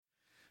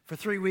For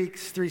 3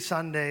 weeks, 3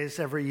 Sundays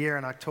every year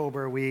in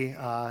October, we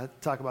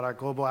talk about our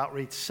global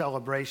outreach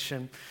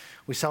celebration.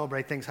 We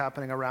celebrate things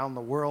happening around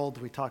the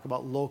world. We talk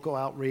about local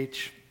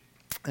outreach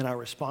and our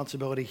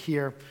responsibility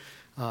here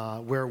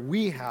where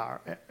we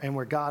are and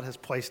where God has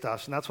placed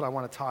us. And that's what I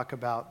want to talk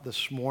about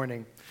this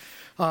morning.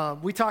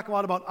 We talk a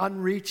lot about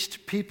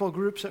unreached people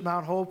groups at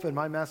Mount Hope, and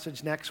my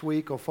message next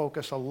week will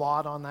focus a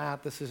lot on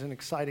that. This is an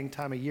exciting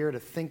time of year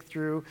to think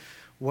through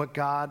what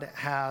God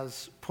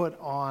has put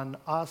on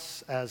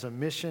us as a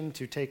mission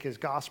to take his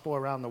gospel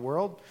around the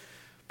world.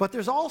 But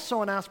there's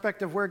also an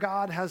aspect of where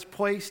God has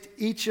placed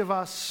each of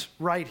us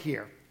right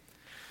here.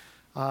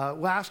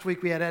 Last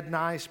week we had Ed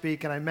Nye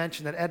speak, and I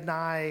mentioned that Ed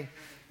Nye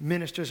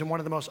ministers in one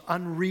of the most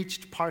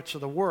unreached parts of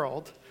the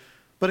world.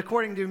 But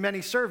according to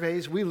many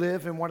surveys, we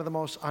live in one of the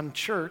most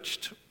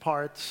unchurched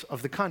parts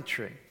of the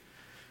country.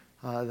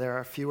 There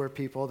are fewer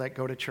people that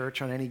go to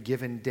church on any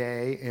given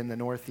day in the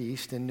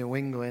Northeast, in New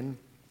England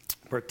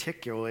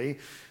particularly,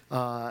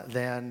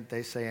 than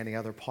they say any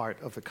other part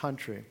of the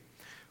country.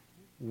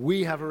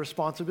 We have a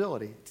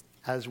responsibility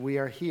as we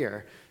are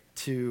here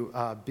to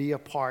be a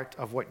part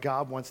of what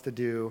God wants to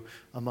do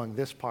among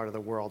this part of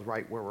the world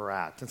right where we're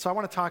at. And so I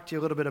want to talk to you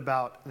a little bit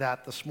about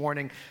that this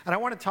morning. And I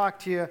want to talk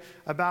to you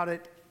about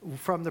it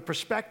from the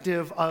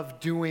perspective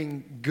of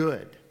doing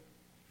good.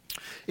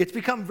 It's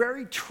become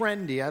very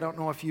trendy, I don't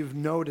know if you've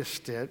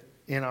noticed it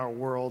in our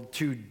world,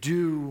 to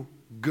do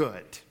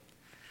good.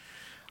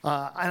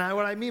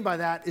 What I mean by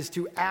that is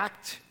to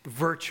act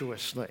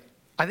virtuously.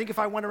 I think if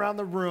I went around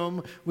the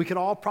room, we could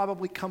all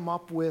probably come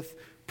up with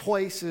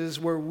places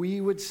where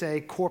we would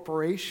say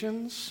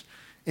corporations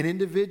and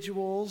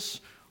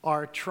individuals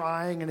are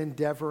trying and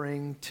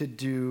endeavoring to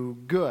do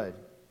good.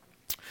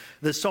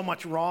 There's so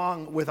much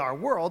wrong with our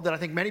world that I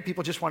think many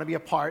people just want to be a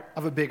part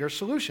of a bigger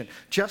solution,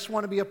 just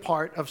want to be a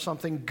part of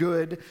something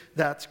good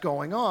that's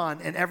going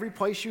on. And every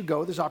place you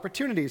go, there's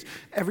opportunities.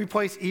 Every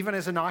place, even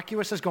as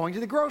innocuous as going to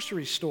the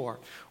grocery store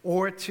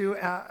or to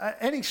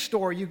any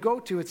store you go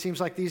to, it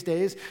seems like these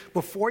days,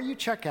 before you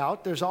check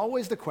out, there's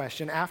always the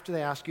question, after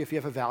they ask you if you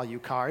have a value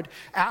card,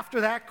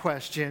 after that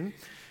question,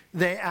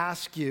 they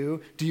ask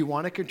you, do you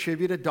want to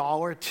contribute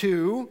 $1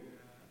 to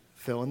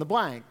fill in the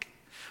blank?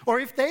 Or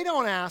if they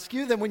don't ask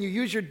you, then when you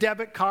use your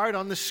debit card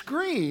on the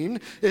screen,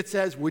 it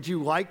says, would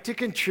you like to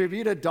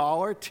contribute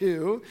 $1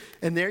 to?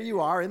 And there you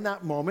are in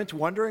that moment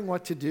wondering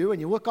what to do. And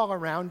you look all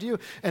around you,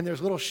 and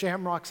there's little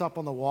shamrocks up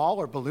on the wall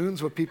or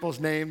balloons with people's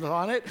names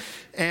on it.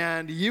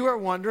 And you are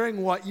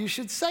wondering what you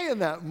should say in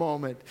that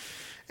moment.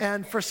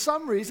 And for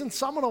some reason,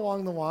 someone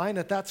along the line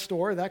at that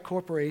store, that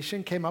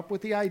corporation, came up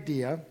with the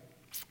idea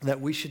that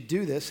we should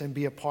do this and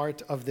be a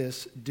part of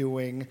this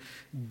doing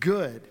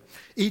good.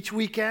 Each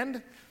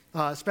weekend,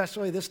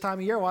 especially this time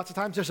of year, lots of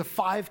times there's a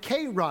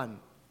 5K run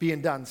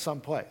being done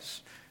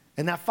someplace.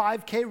 And that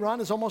 5K run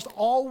is almost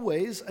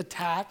always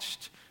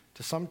attached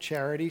to some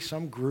charity,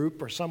 some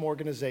group, or some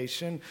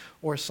organization,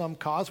 or some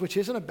cause, which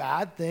isn't a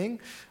bad thing.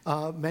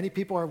 Many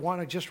people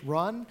want to just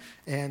run,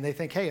 and they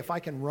think, hey, if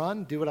I can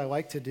run, do what I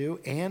like to do,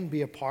 and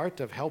be a part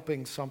of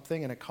helping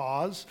something in a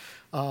cause,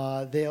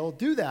 they'll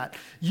do that.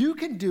 You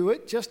can do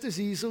it just as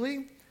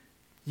easily.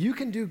 You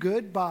can do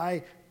good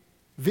by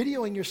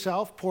videoing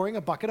yourself pouring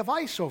a bucket of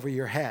ice over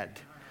your head.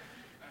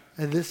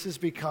 And this has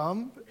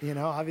become,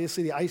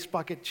 obviously the Ice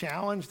Bucket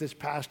Challenge this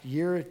past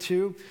year or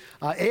two.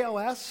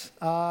 ALS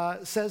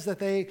says that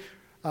they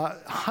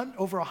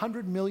over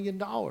 $100 million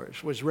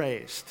was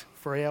raised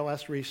for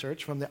ALS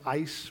research from the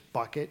Ice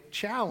Bucket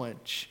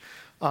Challenge.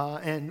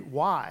 And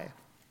why?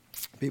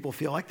 People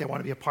feel like they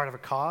want to be a part of a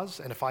cause,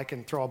 and if I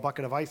can throw a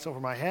bucket of ice over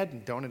my head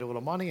and donate a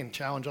little money and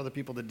challenge other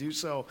people to do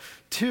so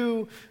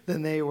too,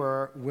 then they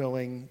were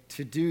willing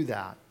to do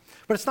that.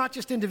 But it's not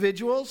just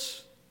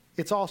individuals,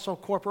 it's also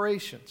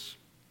corporations.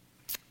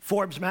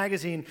 Forbes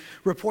magazine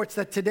reports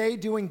that today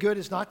doing good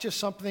is not just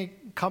something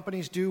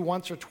companies do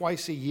once or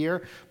twice a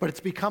year, but it's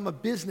become a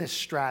business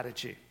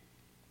strategy.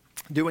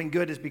 Doing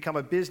good has become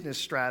a business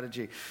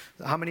strategy.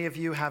 How many of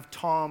you have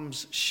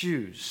Tom's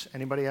shoes?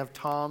 Anybody have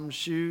Tom's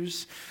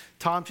shoes?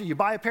 You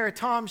buy a pair of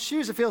Tom's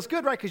shoes, it feels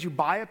good, right? Because you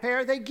buy a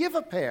pair, they give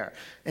a pair.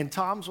 And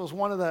Tom's was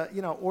one of the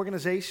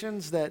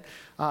organizations that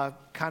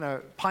kind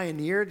of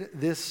pioneered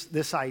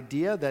this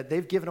idea that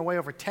they've given away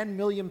over 10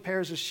 million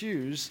pairs of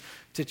shoes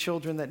to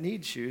children that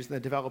need shoes in the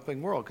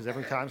developing world. Because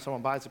every time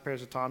someone buys a pair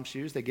of Tom's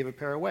shoes, they give a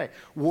pair away.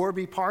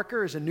 Warby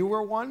Parker is a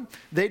newer one.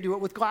 They do it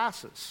with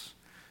glasses.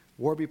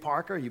 Warby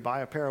Parker, you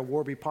buy a pair of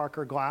Warby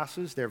Parker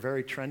glasses. They're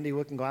very trendy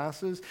looking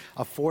glasses,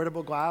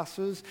 affordable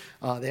glasses.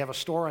 They have a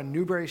store on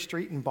Newbury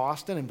Street in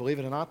Boston, and believe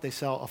it or not, they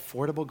sell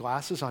affordable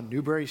glasses on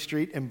Newbury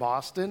Street in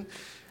Boston.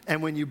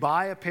 And when you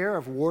buy a pair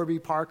of Warby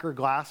Parker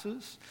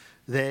glasses,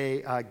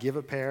 they give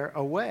a pair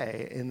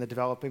away in the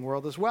developing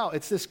world as well.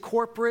 It's this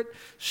corporate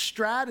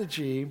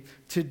strategy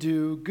to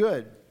do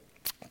good.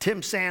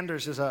 Tim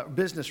Sanders is a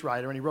business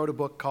writer, and he wrote a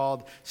book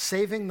called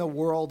Saving the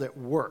World at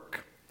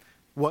Work.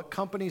 What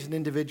companies and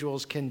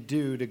individuals can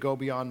do to go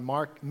beyond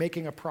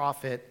making a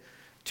profit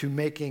to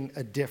making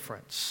a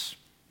difference.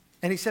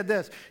 And he said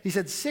this. He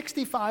said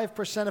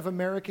 65% of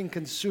American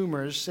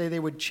consumers say they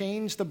would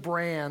change the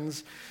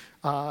brands,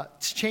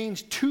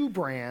 change two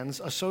brands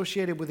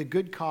associated with a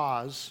good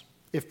cause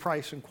if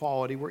price and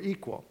quality were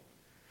equal.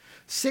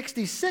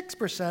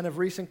 66% of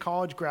recent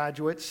college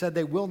graduates said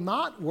they will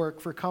not work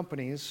for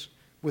companies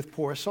with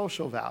poor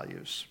social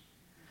values.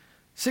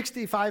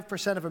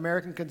 65% of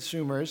American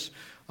consumers,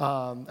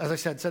 as I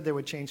said they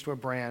would change to a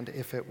brand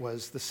if it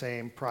was the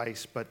same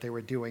price, but they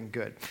were doing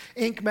good.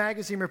 Inc.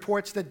 magazine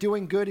reports that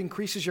doing good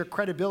increases your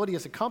credibility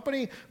as a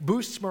company,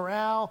 boosts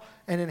morale,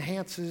 and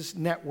enhances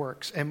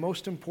networks, and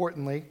most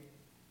importantly,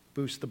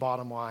 boosts the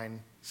bottom line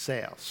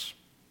sales.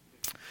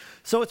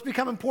 So it's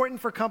become important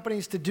for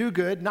companies to do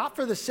good, not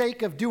for the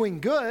sake of doing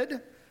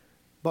good,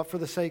 but for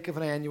the sake of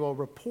an annual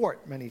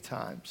report many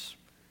times.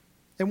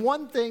 And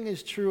one thing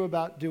is true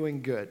about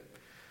doing good.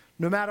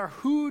 No matter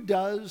who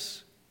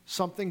does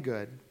something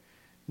good,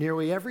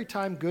 nearly every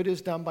time good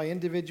is done by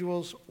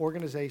individuals,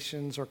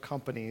 organizations, or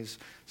companies,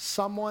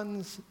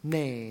 someone's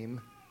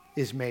name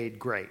is made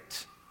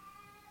great.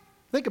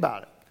 Think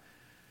about it.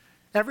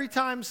 Every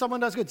time someone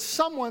does good,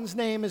 someone's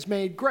name is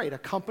made great. A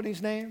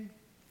company's name,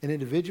 an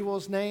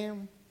individual's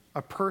name,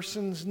 a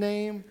person's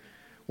name.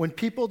 When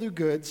people do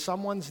good,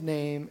 someone's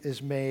name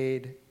is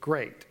made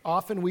great.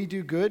 Often we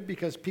do good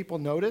because people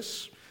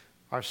notice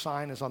our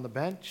sign is on the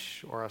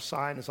bench or our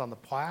sign is on the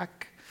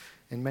plaque,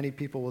 and many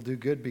people will do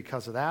good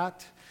because of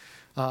that.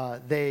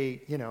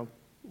 They,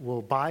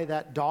 will buy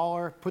that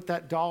dollar, put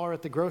that dollar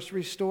at the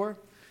grocery store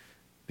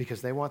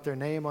because they want their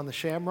name on the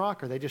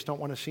shamrock, or they just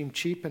don't want to seem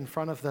cheap in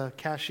front of the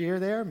cashier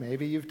there.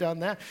 Maybe you've done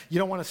that. You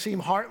don't want to seem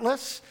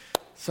heartless.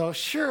 So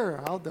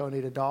sure, I'll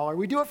donate $1.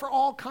 We do it for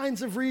all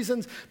kinds of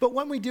reasons, but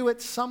when we do it,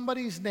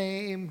 somebody's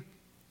name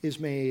is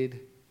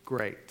made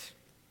great.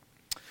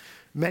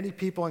 Many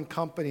people and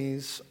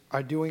companies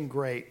are doing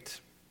great,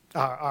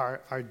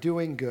 are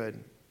doing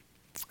good.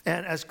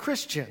 And as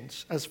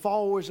Christians, as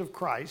followers of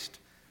Christ,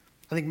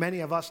 I think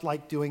many of us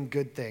like doing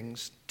good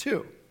things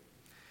too.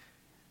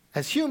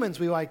 As humans,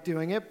 we like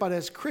doing it, but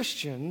as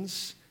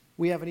Christians,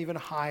 we have an even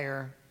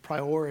higher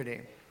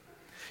priority.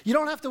 You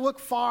don't have to look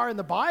far in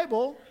the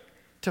Bible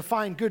to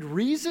find good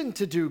reason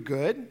to do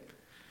good.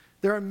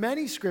 There are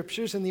many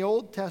scriptures in the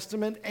Old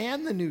Testament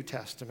and the New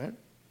Testament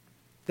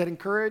that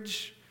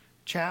encourage,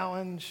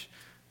 challenge,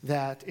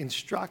 that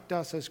instruct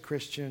us as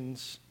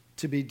Christians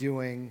to be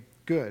doing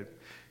good.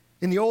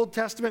 In the Old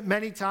Testament,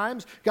 many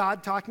times,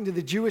 God, talking to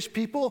the Jewish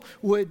people,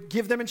 would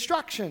give them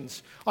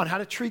instructions on how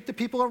to treat the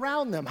people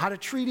around them, how to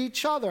treat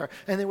each other.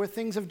 And there were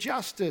things of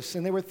justice,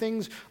 and there were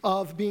things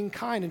of being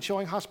kind and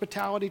showing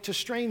hospitality to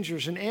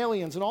strangers and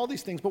aliens and all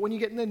these things. But when you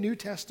get in the New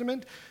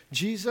Testament,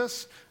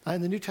 Jesus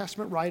and the New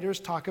Testament writers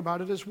talk about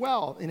it as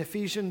well. In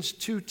Ephesians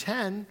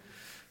 2:10,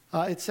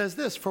 it says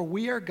this, "For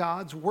we are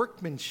God's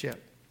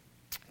workmanship,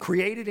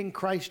 created in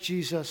Christ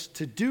Jesus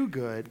to do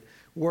good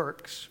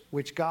works,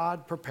 which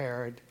God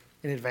prepared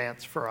in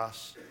advance for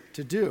us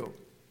to do."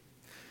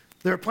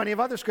 There are plenty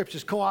of other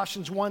scriptures,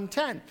 Colossians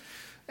 1:10.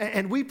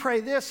 "And we pray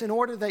this in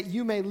order that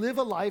you may live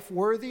a life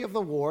worthy of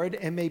the Lord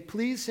and may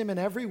please him in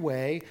every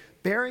way,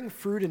 bearing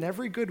fruit in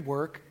every good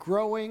work,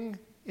 growing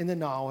in the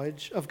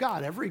knowledge of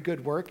God." Every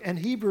good work. And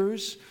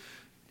Hebrews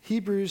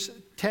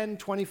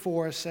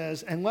 10:24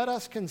 says, "And let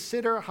us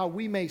consider how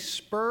we may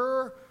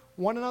spur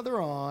one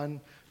another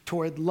on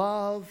toward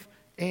love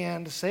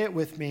and," say it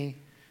with me,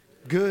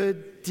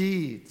 "good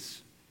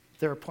deeds."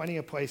 There are plenty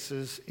of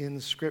places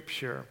in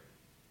Scripture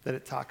that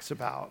it talks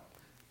about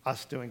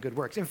us doing good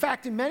works. In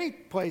fact, in many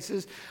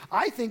places,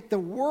 I think the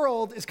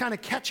world is kind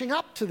of catching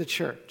up to the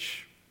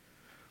church.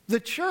 The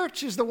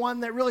church is the one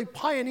that really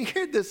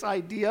pioneered this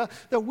idea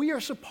that we are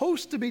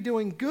supposed to be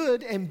doing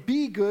good and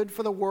be good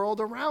for the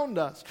world around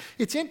us.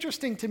 It's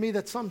interesting to me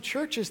that some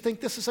churches think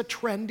this is a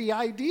trendy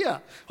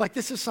idea, like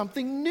this is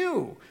something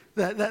new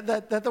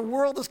that the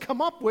world has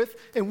come up with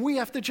and we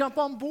have to jump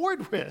on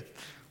board with,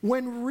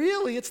 when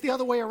really it's the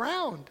other way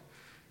around.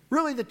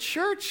 Really, the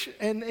church,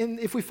 and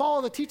if we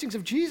follow the teachings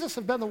of Jesus,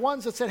 have been the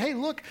ones that said, hey,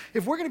 look,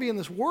 if we're going to be in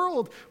this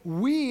world,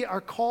 we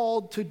are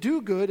called to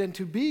do good and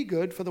to be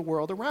good for the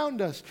world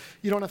around us.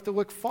 You don't have to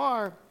look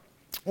far.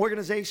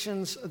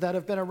 Organizations that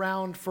have been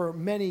around for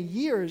many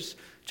years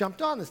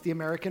jumped on this. The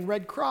American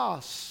Red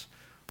Cross,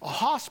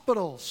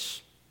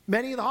 hospitals.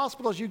 Many of the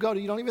hospitals you go to,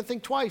 you don't even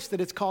think twice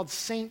that it's called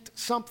Saint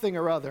something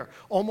or other.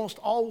 Almost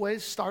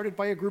always started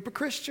by a group of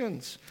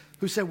Christians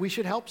who said we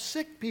should help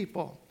sick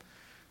people.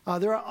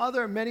 There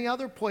are many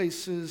other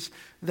places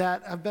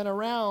that have been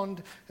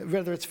around,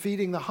 whether it's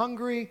feeding the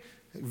hungry,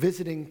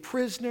 visiting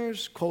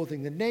prisoners,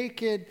 clothing the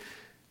naked.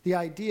 The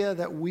idea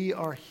that we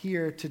are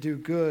here to do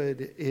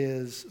good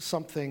is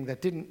something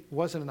that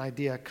wasn't an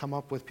idea come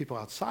up with people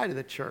outside of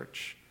the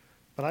church,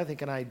 but I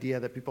think an idea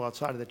that people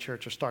outside of the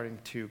church are starting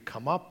to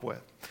come up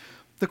with.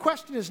 The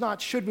question is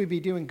not, should we be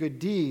doing good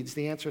deeds?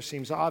 The answer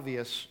seems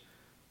obvious,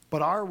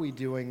 but are we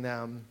doing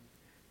them?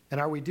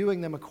 And are we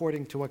doing them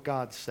according to what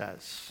God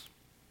says?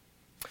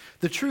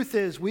 The truth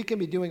is, we can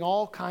be doing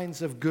all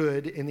kinds of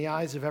good in the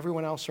eyes of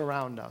everyone else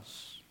around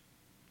us.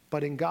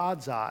 But in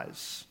God's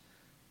eyes,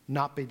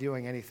 not be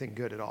doing anything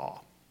good at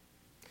all.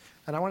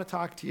 And I want to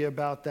talk to you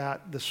about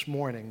that this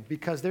morning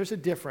because there's a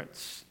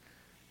difference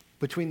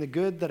between the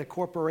good that a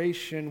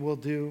corporation will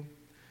do,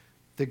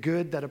 the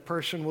good that a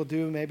person will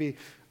do maybe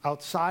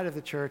outside of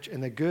the church,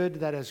 and the good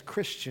that as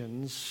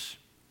Christians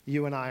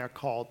you and I are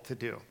called to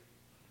do.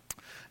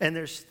 And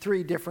there's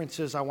three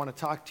differences I want to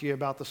talk to you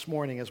about this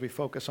morning as we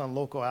focus on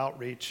local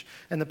outreach.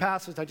 And the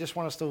passage I just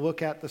want us to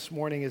look at this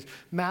morning is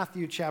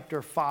Matthew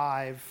chapter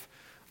 5,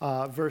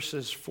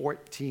 verses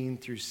 14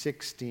 through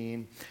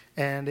 16.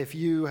 And if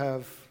you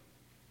have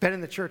been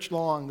in the church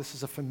long, this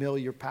is a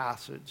familiar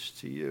passage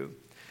to you.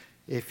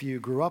 If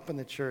you grew up in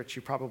the church,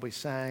 you probably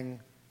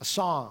sang a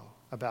song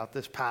about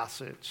this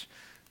passage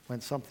when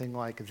something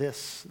like,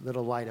 "This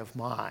little light of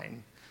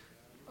mine,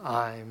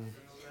 I'm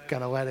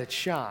gonna let it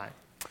shine."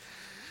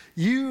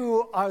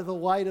 You are the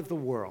light of the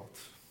world.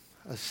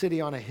 A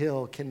city on a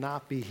hill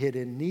cannot be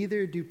hidden.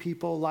 Neither do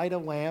people light a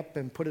lamp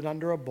and put it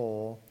under a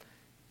bowl.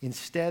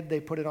 Instead,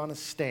 they put it on a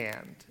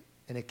stand,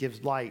 and it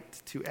gives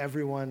light to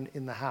everyone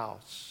in the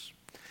house.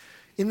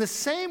 In the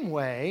same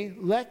way,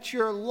 let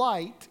your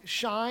light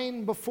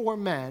shine before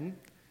men,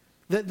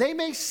 that they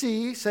may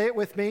see, say it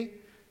with me,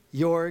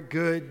 your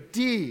good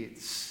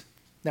deeds.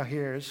 Now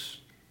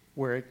here's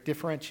where it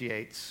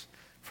differentiates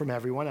from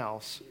everyone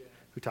else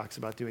who talks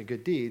about doing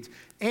good deeds,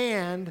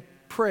 and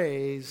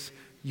praise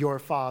your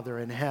Father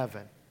in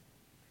heaven.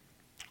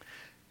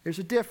 There's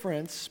a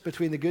difference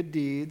between the good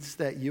deeds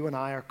that you and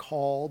I are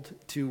called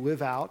to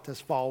live out as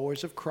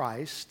followers of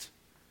Christ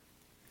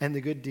and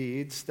the good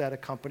deeds that a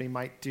company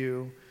might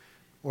do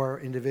or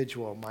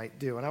individual might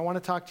do. And I want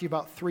to talk to you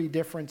about three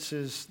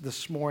differences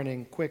this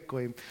morning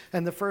quickly.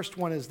 And the first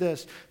one is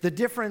this: the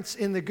difference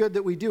in the good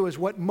that we do is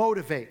what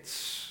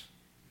motivates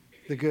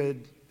the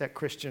good that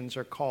Christians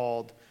are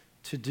called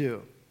to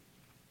do.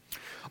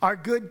 Our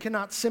good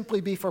cannot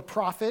simply be for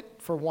profit.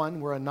 For one,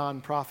 we're a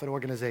nonprofit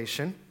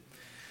organization.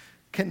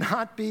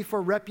 Cannot be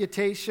for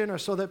reputation or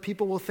so that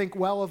people will think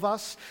well of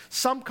us.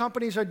 Some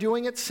companies are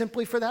doing it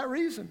simply for that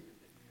reason.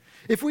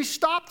 If we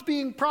stopped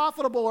being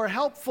profitable or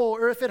helpful,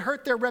 or if it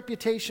hurt their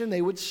reputation,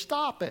 they would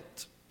stop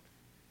it.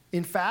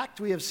 In fact,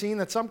 we have seen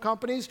that some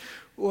companies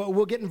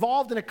will get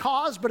involved in a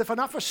cause, but if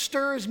enough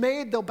stir is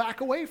made, they'll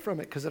back away from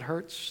it because it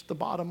hurts the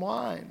bottom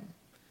line.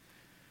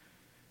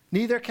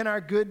 Neither can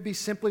our good be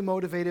simply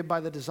motivated by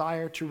the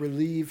desire to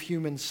relieve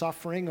human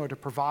suffering or to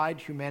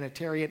provide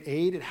humanitarian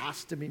aid. It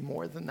has to be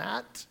more than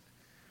that.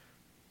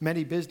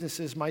 Many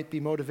businesses might be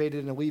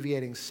motivated in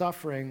alleviating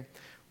suffering.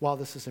 While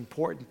this is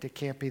important, it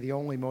can't be the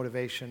only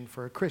motivation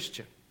for a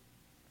Christian.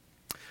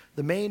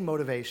 The main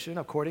motivation,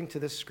 according to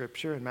this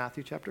scripture in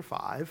Matthew chapter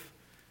 5,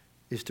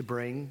 is to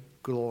bring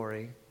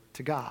glory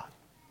to God.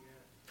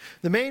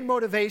 The main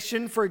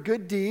motivation for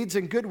good deeds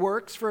and good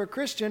works for a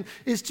Christian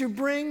is to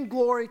bring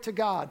glory to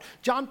God.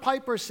 John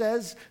Piper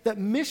says that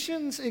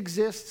missions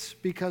exists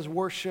because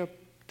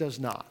worship does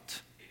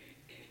not.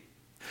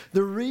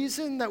 The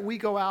reason that we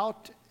go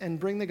out and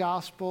bring the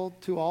gospel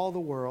to all the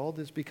world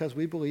is because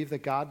we believe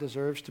that God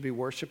deserves to be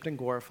worshiped and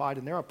glorified,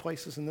 and there are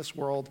places in this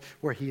world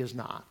where he is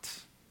not.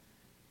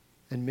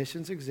 And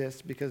missions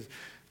exist because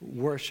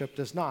worship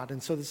does not.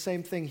 And so the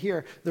same thing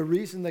here. The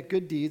reason that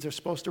good deeds are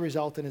supposed to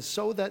result in is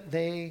so that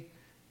they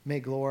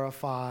may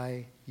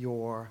glorify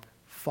your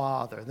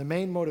Father. The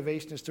main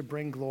motivation is to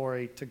bring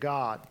glory to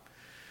God.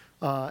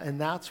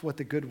 And that's what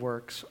the good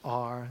works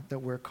are that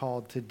we're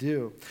called to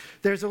do.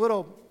 There's a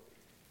little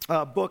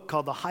book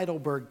called the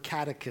Heidelberg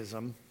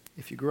Catechism.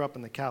 If you grew up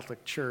in the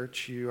Catholic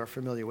Church, you are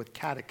familiar with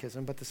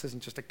catechism, but this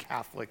isn't just a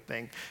Catholic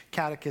thing.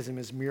 Catechism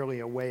is merely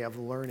a way of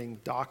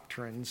learning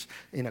doctrines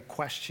in a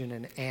question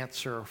and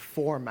answer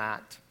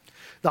format.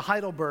 The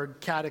Heidelberg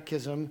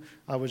Catechism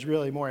was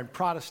really more in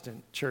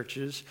Protestant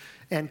churches,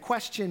 and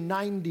question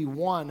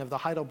 91 of the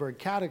Heidelberg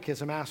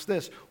Catechism asked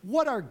this: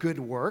 what are good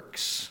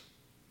works?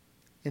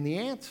 And the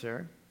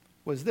answer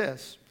was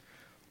this: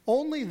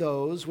 only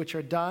those which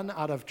are done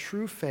out of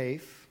true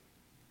faith,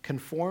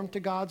 conform to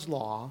God's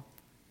law,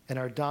 and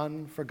are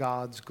done for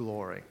God's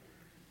glory,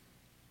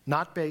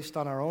 not based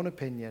on our own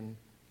opinion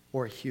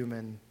or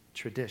human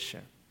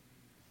tradition.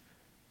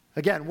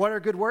 Again, what are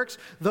good works?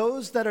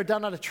 Those that are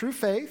done out of true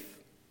faith,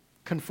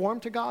 conform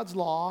to God's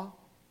law,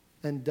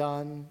 and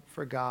done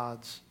for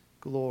God's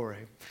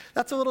glory.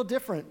 That's a little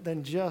different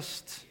than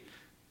just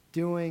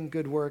doing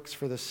good works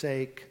for the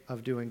sake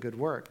of doing good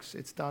works.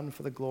 It's done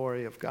for the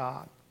glory of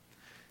God.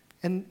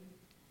 And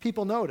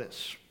people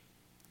notice.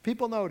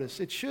 People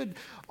notice. It should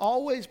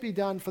always be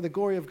done for the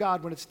glory of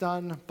God when it's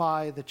done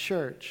by the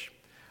church.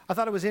 I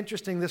thought it was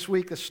interesting this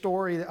week, the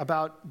story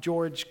about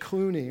George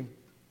Clooney,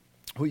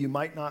 who you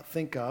might not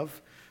think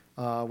of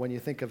when you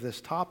think of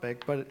this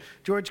topic. But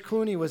George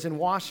Clooney was in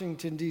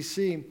Washington,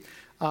 D.C.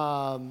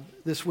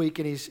 This week,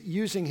 and he's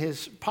using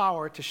his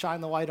power to shine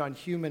the light on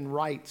human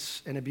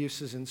rights and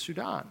abuses in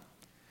Sudan.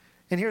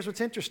 And here's what's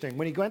interesting.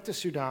 When he went to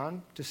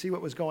Sudan to see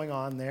what was going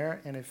on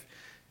there, and if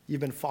you've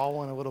been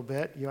following a little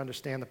bit, you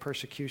understand the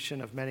persecution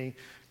of many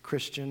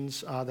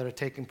Christians that are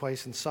taking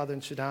place in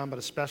southern Sudan, but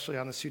especially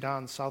on the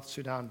Sudan-South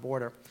Sudan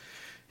border.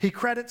 He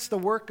credits the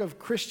work of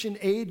Christian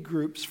aid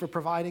groups for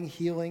providing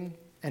healing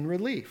and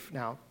relief.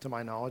 Now, to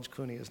my knowledge,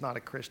 Clooney is not a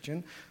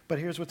Christian, but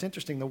here's what's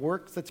interesting. The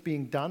work that's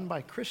being done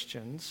by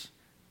Christians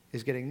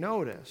is getting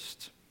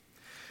noticed.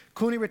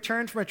 Clooney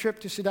returned from a trip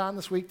to Sudan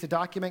this week to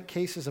document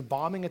cases of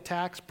bombing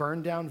attacks,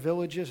 burned down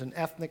villages, and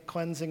ethnic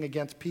cleansing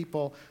against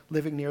people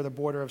living near the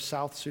border of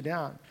South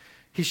Sudan.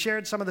 He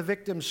shared some of the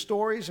victims'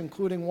 stories,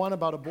 including one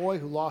about a boy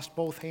who lost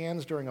both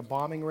hands during a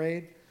bombing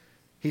raid.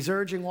 He's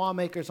urging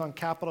lawmakers on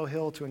Capitol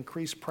Hill to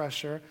increase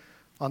pressure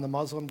on the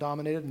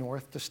Muslim-dominated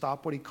North to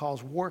stop what he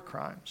calls war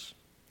crimes.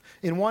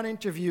 In one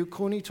interview,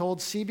 Clooney told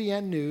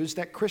CBN News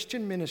that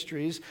Christian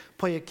ministries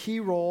play a key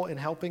role in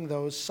helping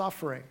those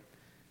suffering.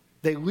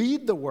 They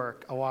lead the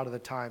work a lot of the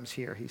times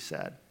here, he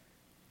said.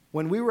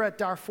 When we were at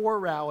Darfur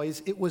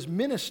rallies, it was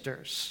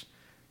ministers.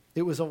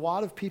 It was a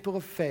lot of people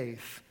of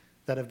faith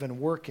that have been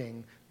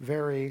working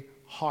very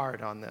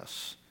hard on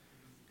this.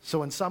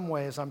 So in some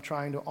ways, I'm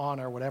trying to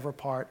honor whatever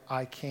part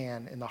I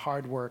can in the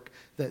hard work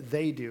that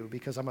they do,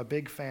 because I'm a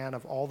big fan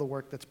of all the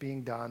work that's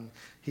being done.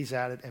 He's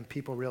at it, and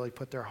people really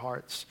put their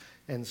hearts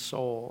and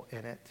soul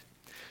in it.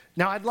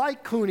 Now, I'd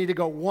like Clooney to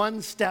go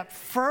one step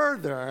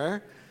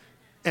further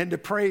and to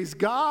praise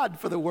God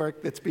for the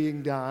work that's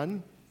being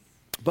done.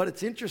 But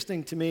it's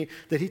interesting to me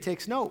that he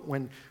takes note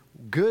when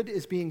good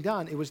is being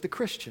done, it was the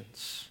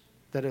Christians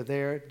that are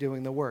there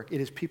doing the work.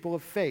 It is people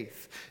of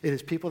faith. It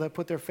is people that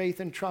put their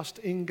faith and trust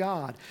in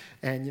God.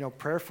 And,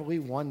 prayerfully,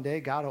 one day,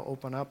 God will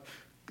open up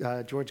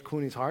George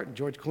Clooney's heart, and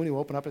George Clooney will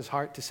open up his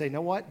heart to say, you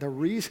know what? The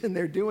reason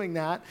they're doing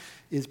that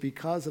is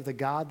because of the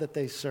God that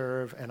they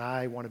serve, and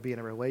I want to be in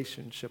a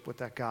relationship with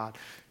that God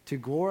to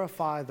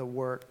glorify the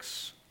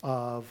works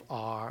of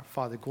our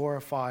Father,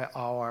 glorify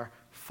our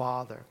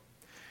Father.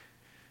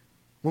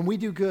 When we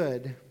do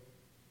good,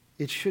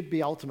 it should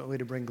be ultimately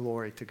to bring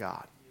glory to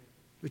God.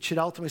 It should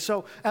ultimately.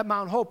 So at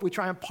Mount Hope, we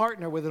try and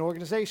partner with an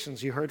organization.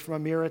 You heard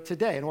from Amira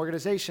today, an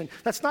organization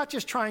that's not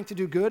just trying to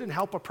do good and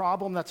help a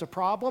problem that's a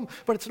problem,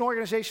 but it's an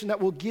organization that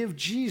will give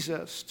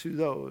Jesus to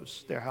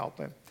those they're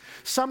helping.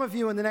 Some of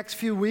you in the next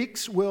few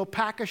weeks will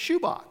pack a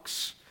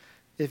shoebox.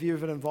 If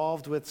you've been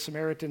involved with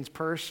Samaritan's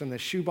Purse and the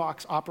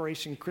shoebox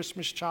Operation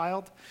Christmas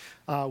Child,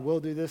 we'll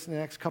do this in the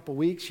next couple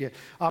weeks.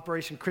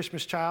 Operation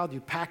Christmas Child,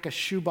 you pack a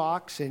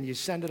shoebox and you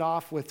send it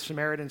off with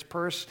Samaritan's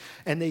Purse,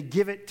 and they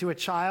give it to a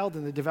child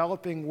in the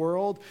developing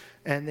world,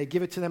 and they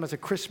give it to them as a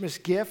Christmas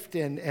gift,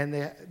 and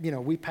they,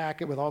 we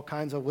pack it with all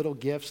kinds of little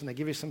gifts, and they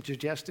give you some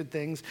suggested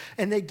things,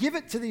 and they give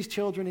it to these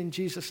children in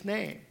Jesus'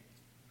 name.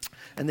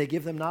 And they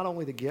give them not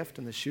only the gift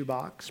and the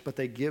shoebox, but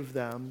they give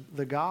them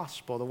the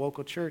gospel. The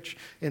local church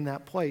in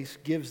that place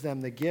gives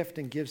them the gift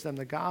and gives them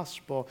the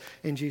gospel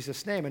in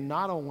Jesus' name, and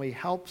not only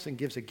helps and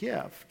gives a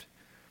gift,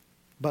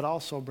 but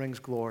also brings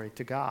glory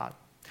to God.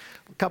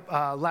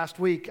 Last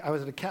week, I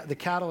was at the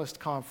Catalyst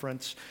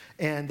conference,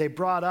 and they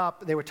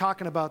were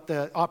talking about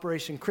the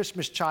Operation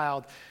Christmas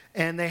Child,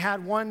 and they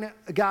had one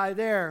guy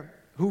there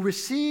who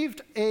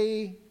received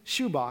a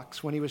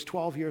shoebox when he was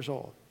 12 years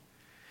old.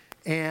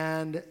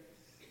 And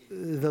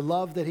the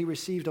love that he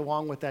received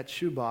along with that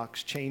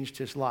shoebox changed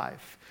his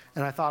life.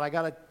 And I thought, I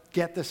got to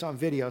get this on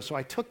video. So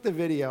I took the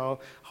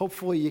video.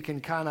 Hopefully you can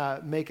kind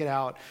of make it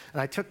out.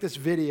 And I took this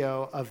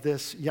video of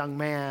this young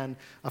man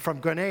from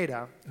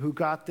Grenada who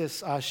got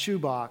this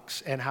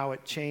shoebox and how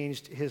it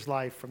changed his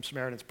life from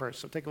Samaritan's Purse.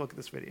 So take a look at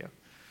this video.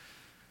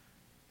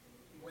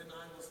 When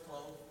I was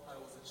 12, I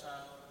was a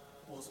child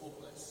who was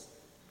hopeless.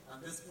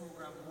 And this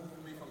program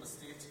moved me from a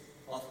state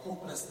of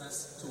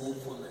hopelessness to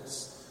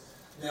hopefulness.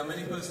 There are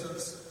many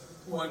persons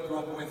who I grew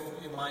up with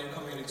in my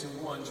community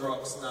who are on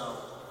drugs now.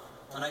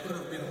 And I could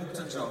have been hooked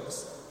on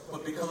drugs,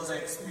 but because I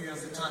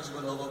experienced the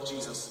tangible love of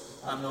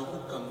Jesus, I'm now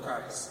hooked on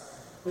Christ.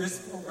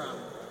 This program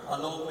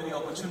allowed me the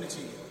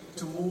opportunity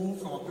to move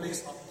from a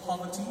place of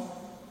poverty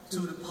to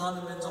the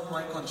parliament of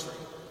my country.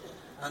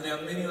 And there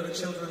are many other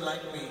children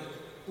like me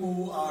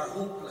who are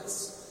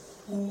hopeless,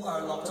 who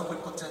are locked up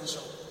with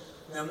potential.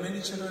 There are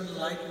many children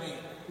like me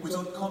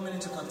without coming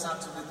into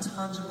contact with the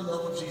tangible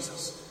love of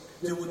Jesus.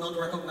 They would not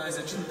recognize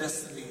their true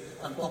destiny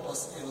and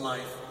purpose in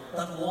life.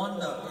 That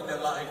wonder in their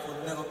life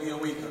will never be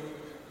awakened.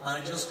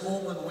 And I just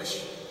hope and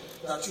wish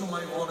that through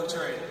my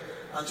volunteering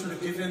and through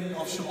the giving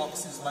of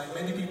shoeboxes by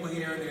many people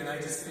here in the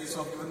United States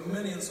who have given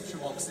millions of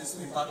shoeboxes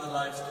to impact the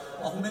lives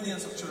of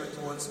millions of children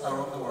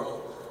around the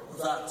world,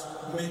 that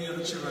many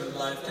other children's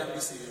life can be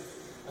saved,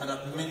 and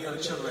that many other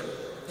children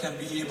can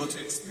be able to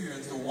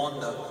experience the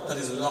wonder that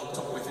is locked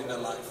up within their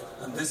life.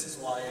 And this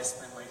is why I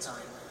spend my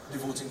time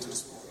devoting to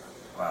this program.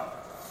 Wow.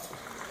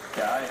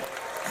 Yeah,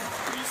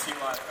 you see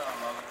why I fell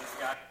in love with this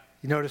guy?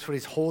 You notice what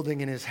he's holding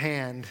in his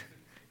hand.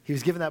 He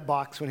was given that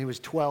box when he was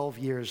 12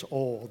 years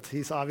old.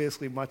 He's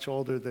obviously much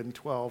older than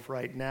 12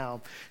 right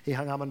now. He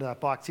hung on to that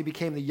box. He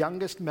became the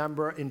youngest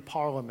member in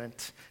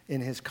parliament in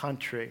his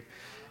country.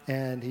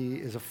 And he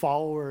is a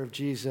follower of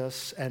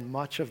Jesus, and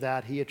much of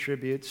that he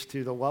attributes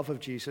to the love of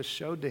Jesus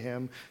showed to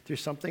him through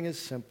something as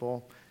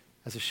simple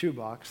as a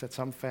shoebox that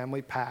some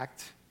family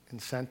packed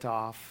and sent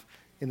off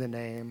in the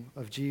name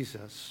of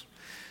Jesus.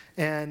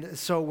 And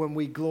so when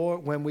we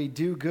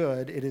do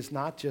good, it is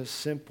not just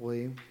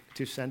simply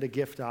to send a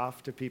gift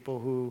off to people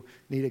who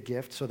need a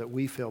gift so that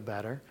we feel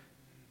better,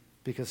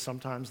 because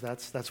sometimes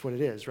that's what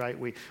it is, right?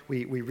 We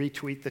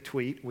retweet the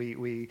tweet,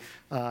 we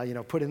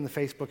put in the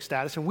Facebook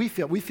status, and we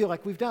feel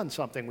like we've done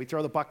something. We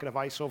throw the bucket of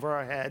ice over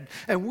our head,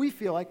 and we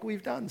feel like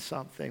we've done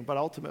something. But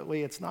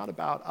ultimately, it's not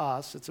about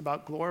us. It's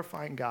about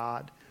glorifying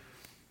God,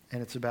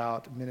 and it's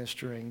about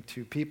ministering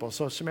to people.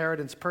 So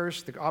Samaritan's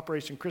Purse, the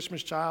Operation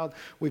Christmas Child,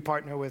 we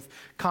partner with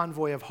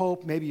Convoy of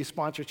Hope. Maybe you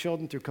sponsor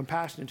children through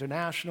Compassion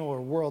International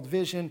or World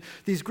Vision.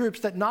 These groups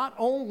that not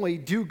only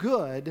do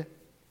good,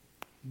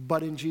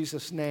 but in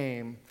Jesus'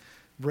 name,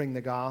 bring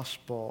the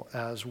gospel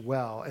as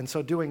well. And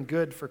so doing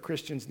good for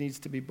Christians needs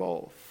to be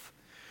both.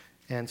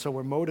 And so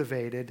we're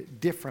motivated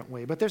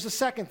differently. But there's a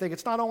second thing.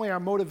 It's not only our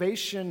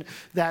motivation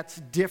that's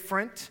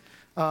different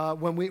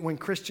when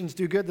Christians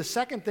do good. The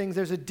second thing,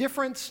 there's a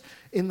difference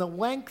in the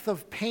length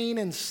of pain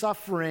and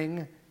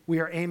suffering we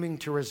are aiming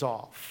to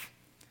resolve.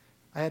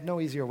 I had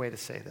no easier way to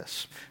say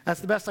this.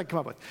 That's the best I can come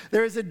up with.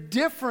 There is a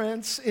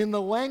difference in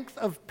the length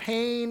of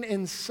pain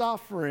and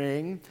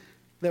suffering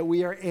that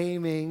we are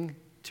aiming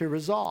to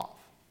resolve.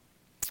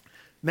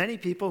 Many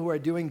people who are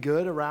doing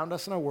good around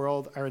us in our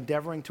world are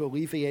endeavoring to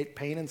alleviate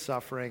pain and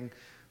suffering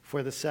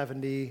for the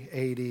 70,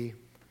 80,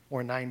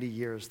 or 90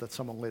 years that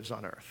someone lives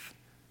on earth,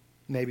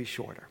 maybe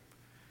shorter,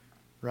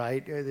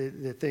 right?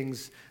 The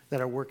things that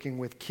are working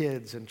with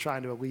kids and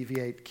trying to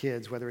alleviate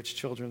kids, whether it's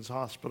Children's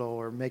Hospital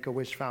or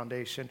Make-A-Wish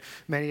Foundation,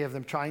 many of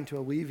them trying to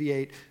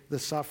alleviate the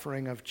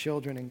suffering of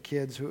children and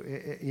kids who,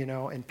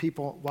 and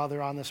people while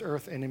they're on this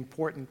earth, and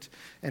important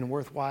and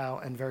worthwhile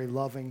and very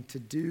loving to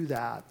do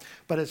that.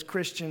 But as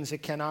Christians,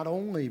 it cannot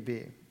only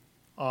be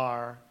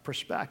our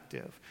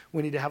perspective.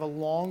 We need to have a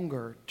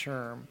longer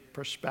term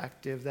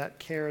perspective that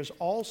cares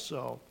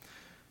also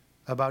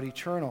about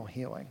eternal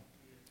healing.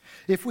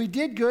 If we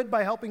did good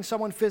by helping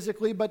someone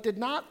physically, but did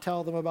not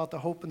tell them about the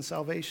hope and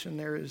salvation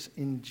there is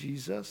in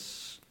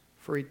Jesus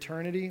for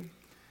eternity,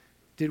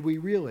 did we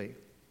really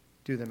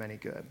do them any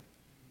good?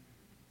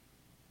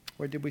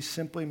 Or did we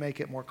simply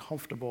make it more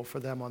comfortable for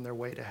them on their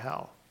way to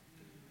hell?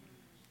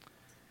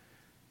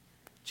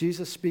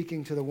 Jesus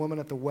speaking to the woman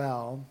at the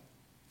well,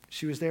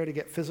 she was there to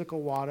get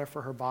physical water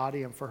for her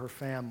body and for her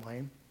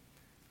family,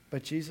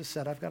 but Jesus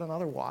said, I've got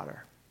another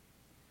water.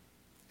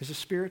 There's a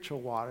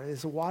spiritual water.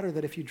 There's a water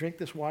that if you drink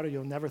this water,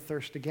 you'll never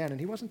thirst again. And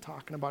he wasn't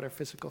talking about her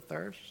physical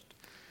thirst.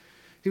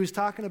 He was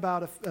talking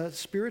about a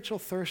spiritual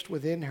thirst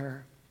within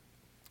her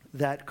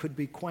that could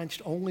be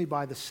quenched only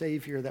by the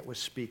Savior that was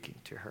speaking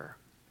to her.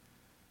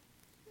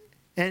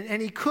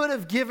 And he could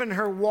have given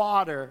her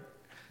water,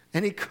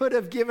 and he could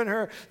have given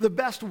her the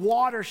best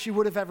water she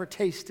would have ever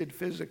tasted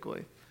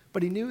physically.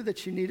 But he knew that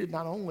she needed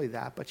not only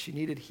that, but she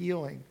needed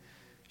healing.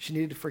 She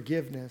needed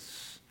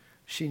forgiveness.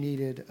 She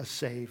needed a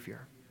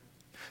Savior.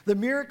 The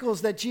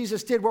miracles that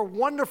Jesus did were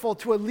wonderful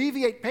to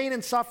alleviate pain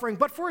and suffering,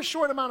 but for a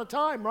short amount of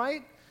time,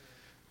 right?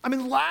 I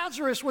mean,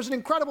 Lazarus was an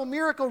incredible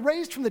miracle,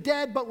 raised from the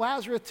dead, but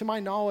Lazarus, to my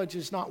knowledge,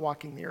 is not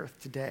walking the earth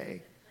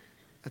today.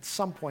 At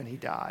some point, he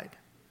died.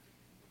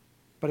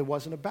 But it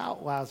wasn't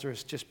about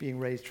Lazarus just being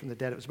raised from the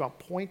dead. It was about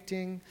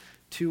pointing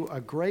to a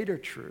greater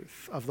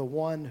truth of the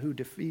one who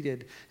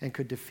defeated and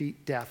could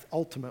defeat death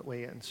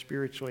ultimately and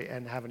spiritually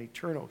and have an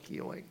eternal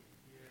healing.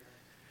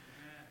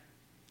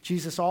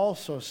 Jesus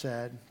also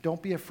said,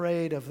 don't be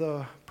afraid of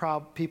the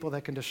people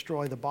that can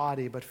destroy the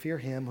body, but fear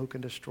him who can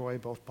destroy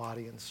both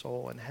body and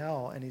soul in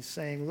hell. And he's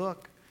saying,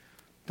 look,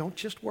 don't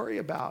just worry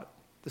about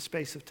the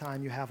space of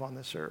time you have on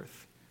this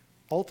earth.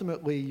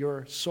 Ultimately,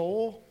 your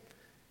soul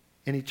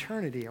and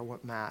eternity are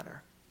what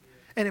matter.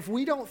 And if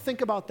we don't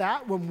think about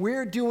that when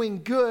we're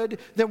doing good,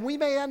 then we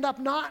may end up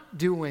not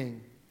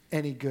doing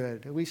any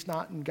good, at least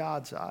not in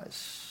God's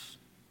eyes.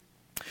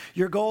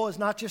 Your goal is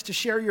not just to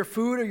share your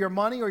food or your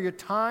money or your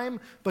time,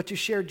 but to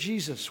share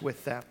Jesus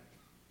with them.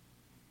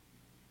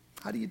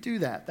 How do you do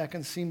that? That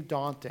can seem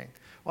daunting.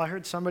 Well, I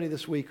heard somebody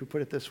this week who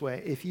put it this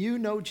way. If you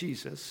know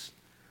Jesus,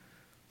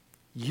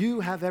 you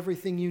have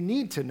everything you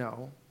need to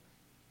know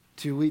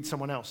to lead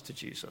someone else to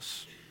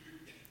Jesus.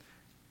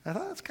 I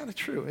thought that's kind of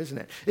true, isn't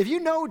it? If you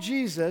know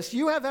Jesus,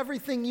 you have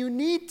everything you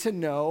need to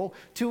know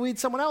to lead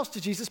someone else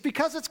to Jesus,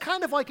 because it's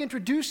kind of like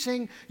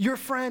introducing your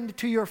friend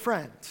to your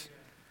friend.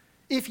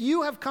 If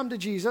you have come to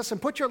Jesus and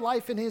put your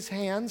life in his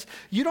hands,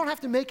 you don't have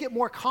to make it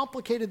more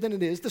complicated than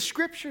it is. The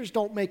scriptures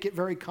don't make it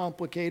very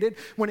complicated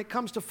when it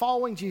comes to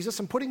following Jesus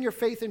and putting your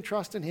faith and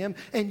trust in him,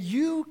 and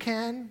you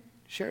can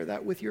share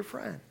that with your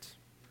friends.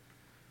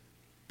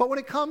 But when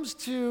it comes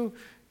to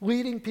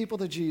leading people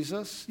to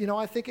Jesus,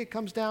 I think it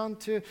comes down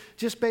to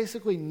just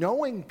basically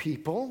knowing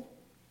people,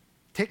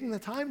 taking the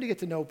time to get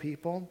to know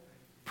people,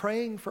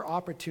 praying for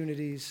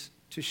opportunities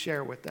to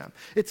share with them.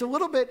 It's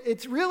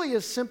really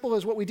as simple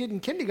as what we did in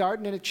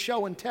kindergarten, and it's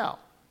show and tell.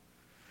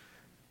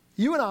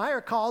 You and I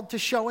are called to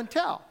show and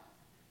tell.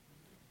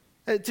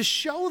 To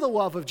show the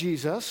love of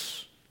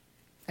Jesus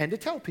and to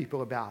tell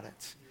people about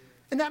it.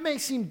 And that may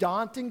seem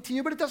daunting to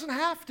you, but it doesn't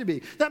have to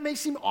be. That may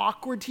seem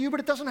awkward to you,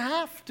 but it doesn't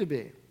have to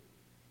be.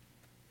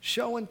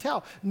 Show and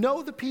tell.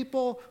 Know the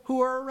people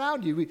who are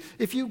around you.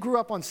 If you grew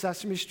up on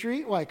Sesame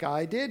Street like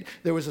I did,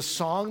 there was a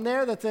song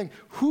there that sang,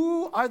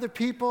 who are the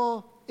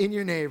people in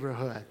your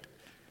neighborhood?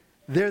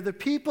 They're the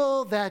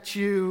people that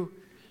you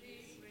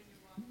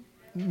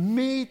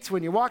meet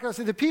when you walk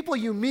outside, the people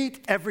you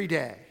meet every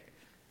day,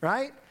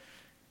 right?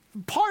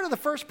 Part of the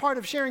first part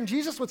of sharing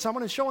Jesus with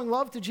someone and showing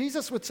love to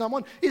Jesus with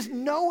someone is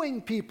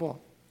knowing people.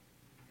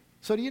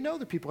 So do you know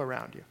the people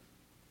around you?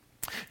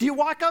 Do you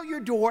walk out your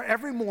door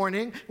every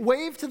morning,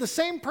 wave to the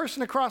same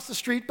person across the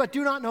street, but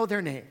do not know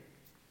their name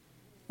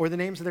or the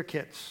names of their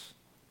kids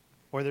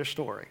or their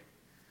story?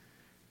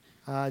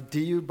 Do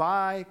you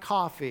buy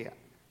coffee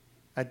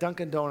at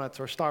Dunkin' Donuts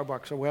or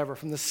Starbucks or wherever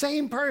from the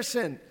same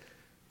person,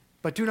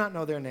 but do not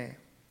know their name?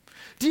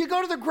 Do you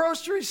go to the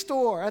grocery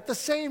store at the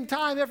same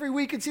time every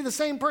week and see the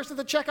same person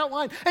at the checkout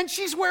line, and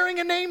she's wearing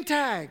a name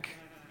tag,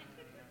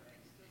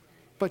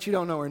 but you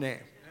don't know her name?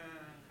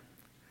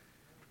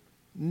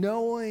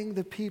 Knowing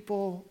the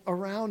people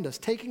around us,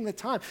 taking the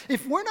time.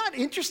 If we're not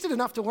interested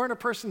enough to learn a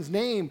person's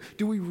name,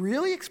 do we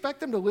really expect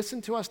them to listen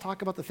to us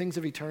talk about the things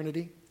of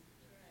eternity?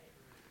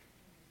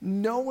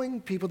 Knowing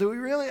people,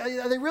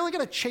 are they really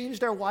going to change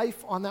their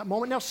life on that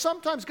moment? Now,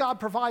 sometimes God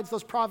provides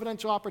those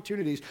providential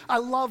opportunities. I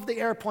love the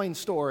airplane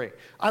story.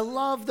 I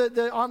love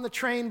the on the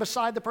train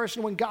beside the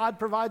person when God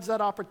provides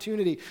that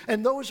opportunity.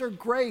 And those are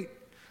great.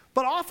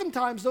 But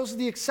oftentimes, those are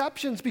the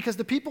exceptions because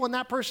the people in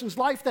that person's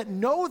life that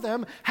know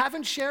them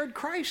haven't shared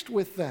Christ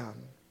with them.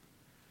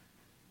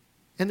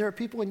 And there are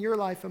people in your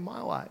life and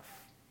my life.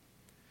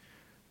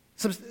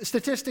 Some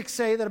statistics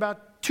say that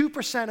about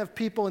 2% of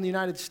people in the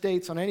United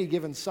States on any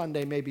given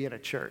Sunday may be in a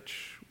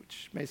church,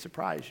 which may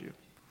surprise you.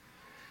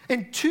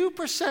 And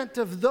 2%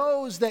 of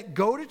those that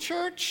go to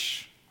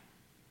church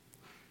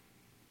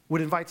would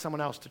invite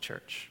someone else to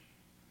church.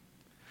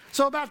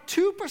 So about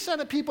 2%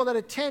 of people that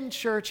attend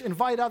church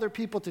invite other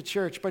people to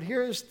church. But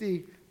here's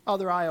the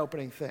other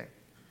eye-opening thing.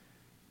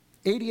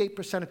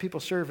 88% of people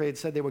surveyed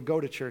said they would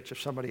go to church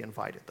if somebody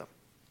invited them.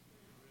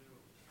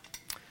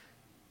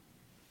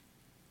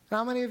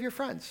 How many of your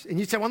friends? And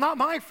you say, well, not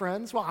my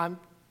friends. Well,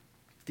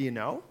 do you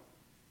know?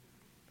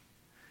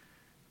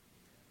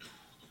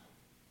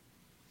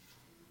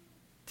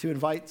 To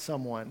invite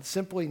someone,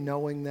 simply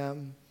knowing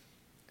them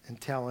and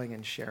telling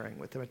and sharing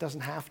with them. It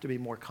doesn't have to be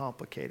more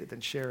complicated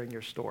than sharing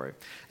your story.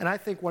 And I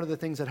think one of the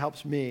things that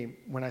helps me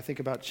when I think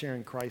about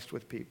sharing Christ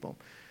with people,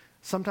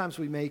 sometimes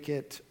we make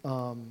it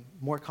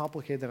more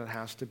complicated than it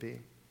has to be.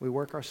 We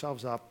work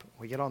ourselves up,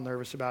 we get all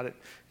nervous about it,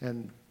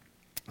 and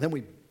then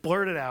we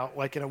blurt it out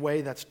like in a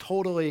way that's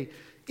totally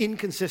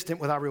inconsistent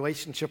with our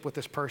relationship with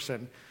this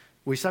person.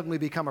 We suddenly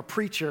become a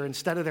preacher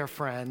instead of their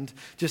friend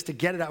just to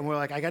get it out. And we're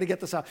like, I got to get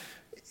this out.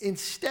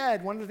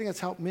 Instead, one of the things that's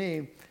helped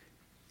me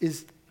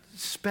is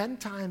spend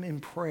time in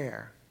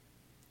prayer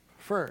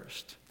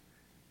first,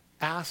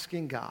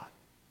 asking God,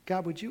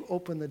 would you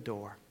open the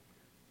door?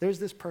 There's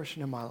this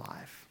person in my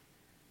life,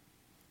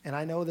 and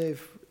I know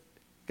they've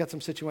got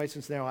some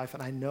situations in their life,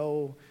 and I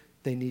know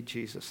they need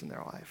Jesus in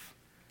their life.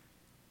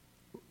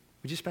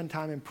 Would you spend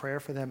time in prayer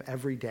for them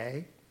every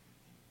day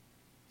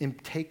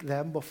and take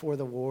them before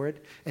the Lord?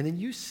 And then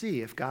you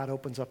see if God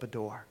opens up a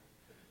door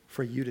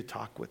for you to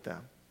talk with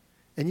them.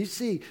 And you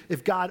see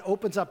if God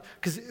opens up,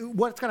 because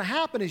what's going to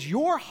happen is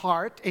your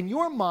heart and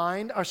your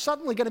mind are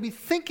suddenly going to be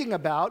thinking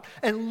about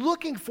and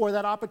looking for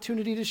that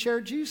opportunity to share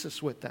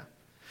Jesus with them.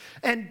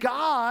 And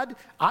God,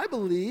 I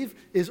believe,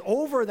 is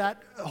over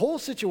that whole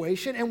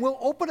situation and will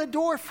open a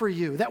door for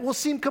you that will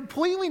seem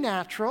completely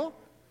natural,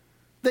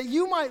 that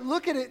you might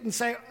look at it and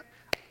say,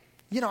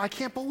 I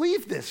can't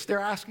believe this. They're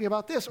asking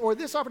about this or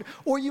this opportunity.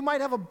 Or you might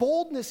have a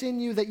boldness in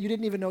you that you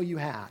didn't even know you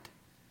had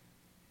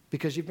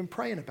because you've been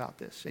praying about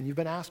this and you've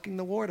been asking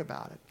the Lord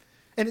about it.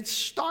 And it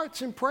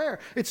starts in prayer.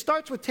 It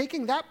starts with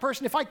taking that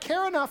person. If I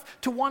care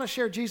enough to want to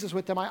share Jesus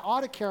with them, I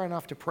ought to care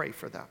enough to pray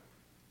for them.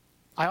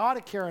 I ought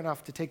to care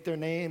enough to take their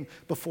name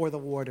before the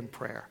Lord in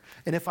prayer.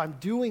 And if I'm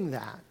doing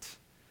that,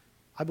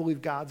 I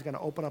believe God's going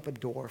to open up a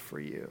door for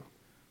you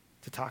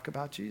to talk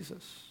about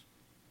Jesus.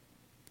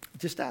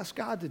 Just ask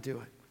God to do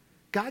it.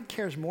 God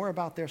cares more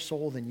about their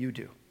soul than you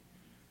do.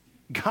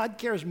 God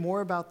cares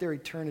more about their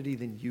eternity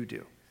than you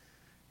do.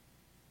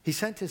 He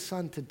sent his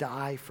son to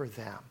die for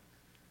them.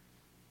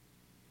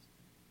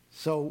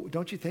 So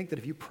don't you think that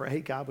if you pray,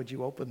 God, would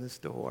you open this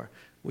door?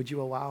 Would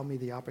you allow me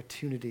the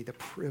opportunity, the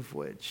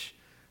privilege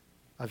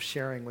of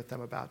sharing with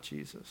them about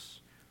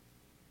Jesus,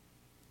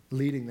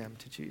 leading them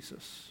to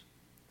Jesus,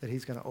 that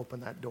he's going to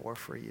open that door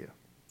for you?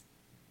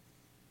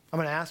 I'm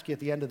going to ask you at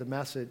the end of the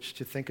message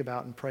to think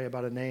about and pray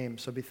about a name.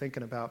 So be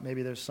thinking about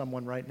maybe there's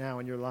someone right now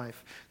in your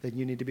life that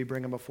you need to be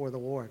bringing before the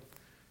Lord.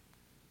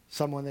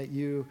 Someone that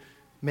you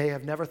may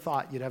have never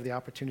thought you'd have the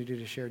opportunity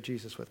to share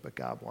Jesus with, but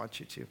God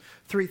wants you to.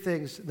 3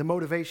 things. The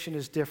motivation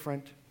is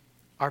different.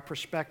 Our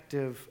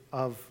perspective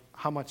of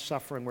how much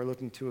suffering we're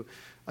looking to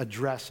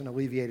address and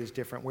alleviate is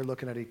different. We're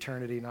looking at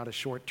eternity, not a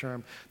short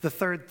term. The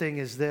 3rd thing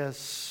is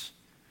this,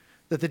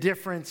 that the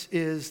difference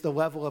is the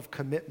level of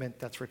commitment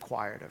that's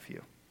required of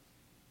you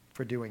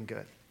for doing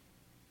good.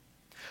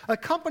 A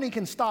company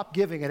can stop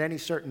giving at any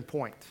certain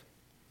point.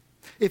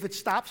 If it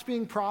stops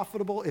being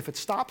profitable, if it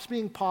stops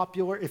being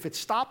popular, if it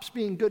stops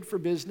being good for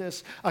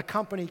business, a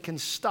company can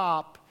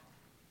stop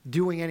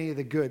doing any of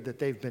the good that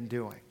they've been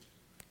doing.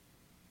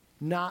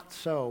 Not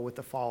so with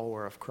the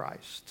follower of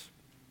Christ.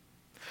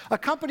 A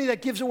company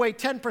that gives away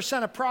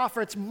 10% of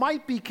profits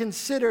might be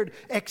considered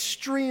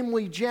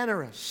extremely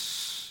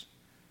generous.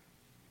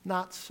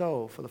 Not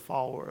so for the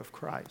follower of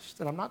Christ.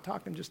 And I'm not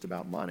talking just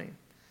about money.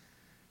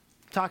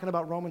 I'm talking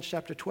about Romans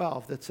chapter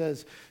 12 that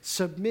says,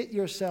 submit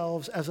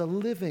yourselves as a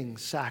living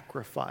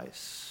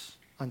sacrifice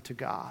unto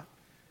God.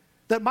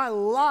 That my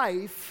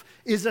life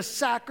is a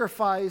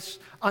sacrifice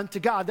unto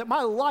God. That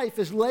my life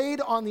is laid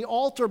on the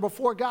altar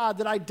before God.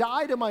 That I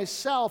die to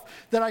myself.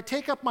 That I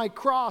take up my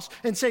cross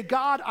and say,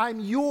 God, I'm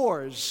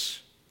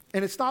yours.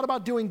 And it's not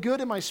about doing good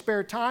in my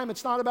spare time.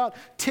 It's not about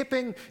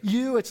tipping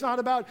you. It's not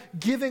about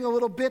giving a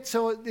little bit.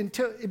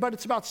 But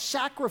it's about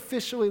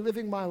sacrificially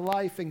living my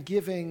life and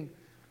giving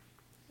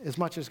as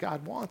much as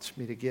God wants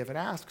me to give and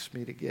asks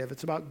me to give.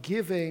 It's about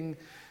giving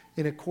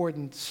in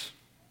accordance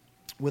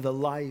with a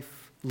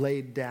life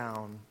laid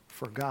down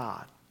for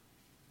God.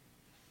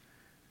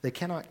 They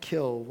cannot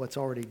kill what's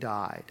already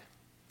died.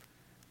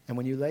 And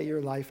when you lay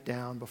your life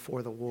down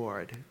before the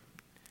Lord,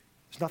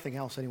 there's nothing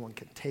else anyone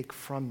can take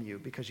from you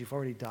because you've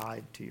already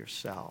died to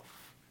yourself.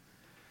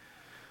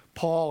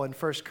 Paul in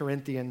 1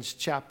 Corinthians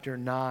chapter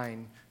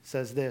 9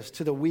 says this,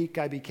 to the weak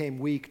I became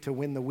weak to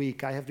win the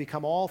weak. I have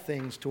become all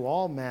things to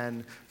all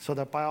men so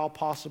that by all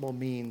possible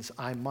means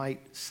I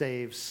might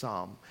save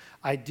some.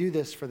 I do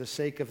this for the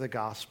sake of the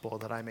gospel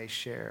that I may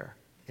share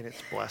in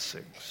its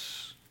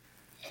blessings.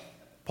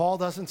 Paul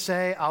doesn't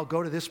say, I'll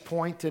go to this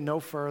point and no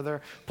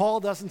further. Paul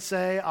doesn't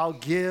say, I'll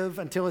give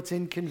until it's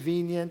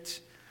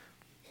inconvenient.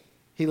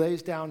 He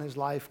lays down his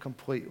life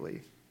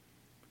completely.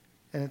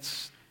 And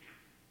it's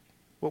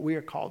what we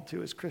are called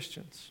to as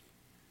Christians.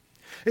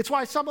 It's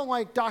why someone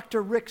like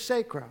Dr. Rick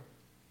Sacra,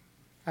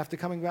 after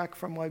coming back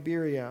from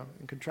Liberia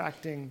and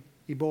contracting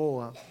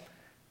Ebola,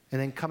 and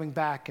then coming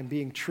back and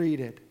being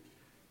treated,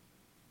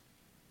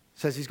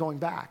 says he's going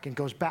back and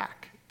goes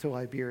back to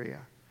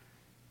Liberia.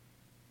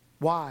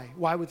 Why?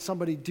 Why would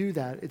somebody do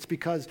that? It's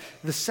because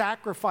the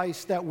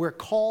sacrifice that we're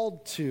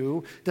called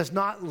to does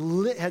not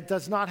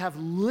have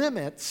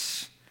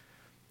limits.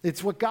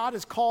 It's what God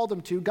has called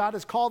him to. God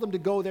has called him to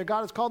go there.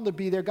 God has called him to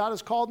be there. God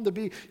has called him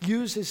to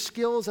use his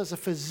skills as a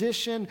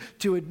physician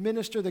to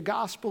administer the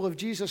gospel of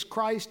Jesus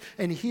Christ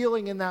and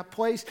healing in that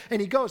place.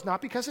 And he goes,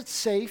 not because it's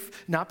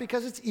safe, not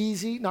because it's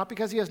easy, not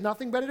because he has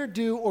nothing better to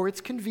do or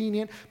it's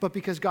convenient, but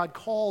because God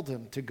called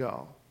him to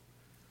go.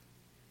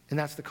 And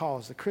that's the call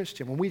as a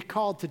Christian. When we're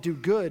called to do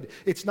good,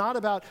 it's not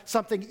about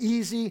something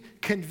easy,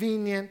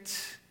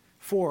 convenient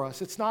for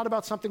us. It's not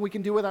about something we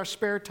can do with our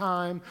spare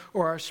time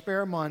or our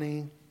spare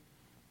money.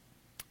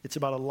 It's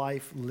about a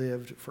life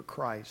lived for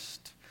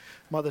Christ.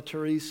 Mother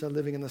Teresa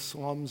living in the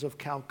slums of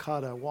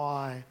Calcutta.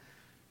 Why?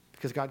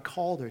 Because God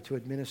called her to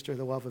administer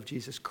the love of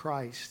Jesus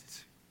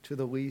Christ to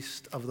the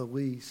least of the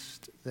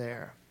least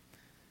there.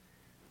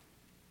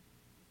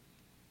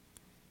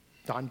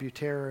 Don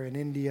Butera in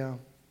Indonesia.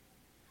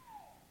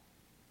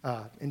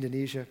 Don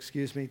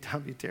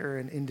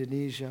Butera in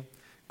Indonesia.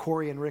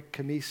 Corey and Rick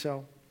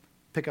Camiso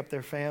pick up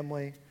their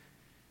family,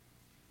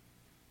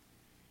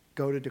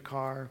 go to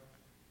Dakar.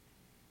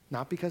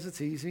 Not because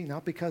it's easy,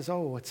 not because,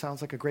 it sounds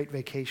like a great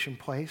vacation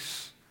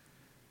place.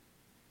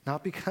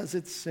 Not because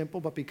it's simple,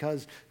 but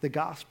because the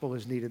gospel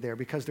is needed there,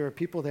 because there are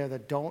people there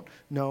that don't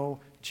know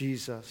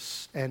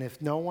Jesus. And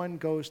if no one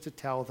goes to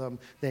tell them,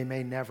 they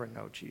may never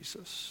know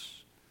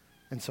Jesus.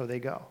 And so they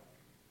go.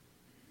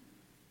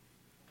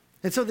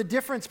 And so the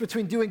difference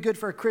between doing good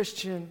for a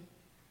Christian,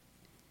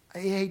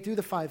 hey, do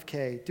the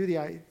 5K,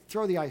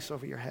 throw the ice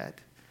over your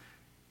head.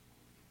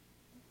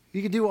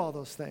 You can do all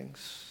those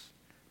things.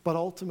 But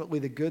ultimately,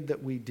 the good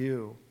that we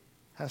do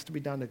has to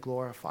be done to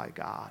glorify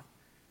God,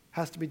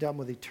 has to be done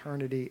with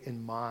eternity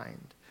in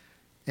mind.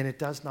 And it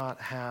does not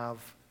have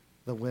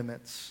the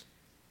limits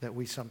that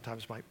we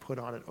sometimes might put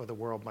on it or the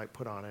world might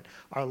put on it.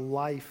 Our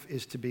life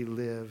is to be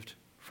lived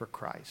for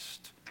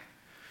Christ.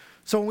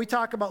 So when we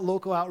talk about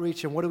local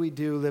outreach and what do we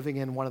do living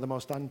in one of the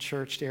most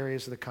unchurched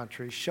areas of the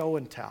country, show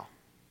and tell.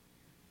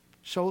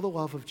 Show the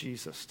love of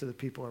Jesus to the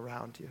people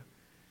around you.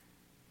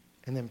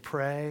 And then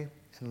pray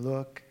and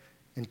look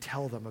and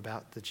tell them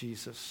about the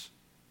Jesus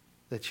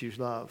that you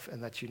love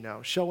and that you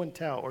know. Show and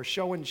tell, or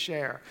show and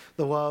share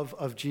the love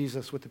of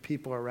Jesus with the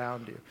people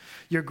around you.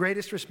 Your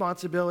greatest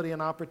responsibility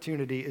and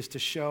opportunity is to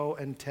show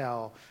and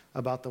tell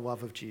about the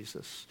love of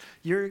Jesus.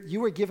 You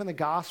were given the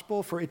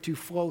gospel for it to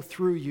flow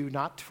through you,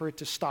 not for it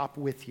to stop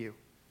with you.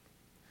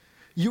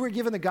 You were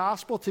given the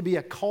gospel to be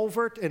a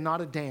culvert and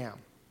not a dam.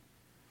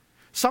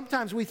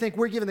 Sometimes we think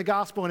we're given the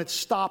gospel and it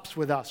stops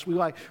with us.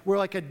 We're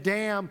like a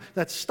dam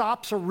that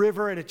stops a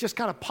river and it just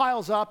kind of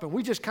piles up and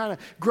we just kind of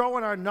grow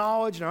in our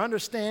knowledge and our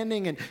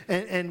understanding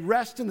and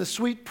rest in the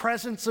sweet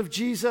presence of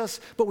Jesus,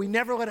 but we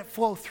never let it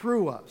flow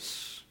through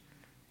us.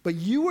 But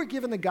you were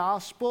given the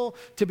gospel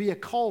to be a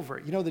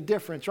culvert. You know the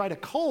difference, right? A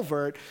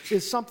culvert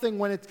is something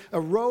when it's a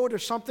road or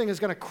something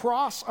is going to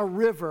cross a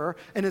river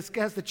and it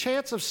has the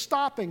chance of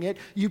stopping it,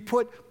 you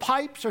put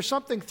pipes or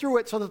something through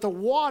it so that the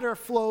water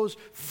flows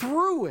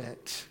through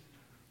it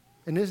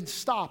and isn't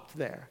stopped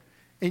there.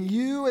 And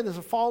you, and as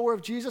a follower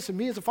of Jesus, and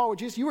me as a follower of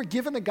Jesus, you were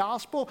given the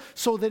gospel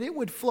so that it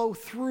would flow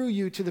through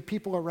you to the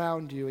people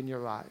around you in your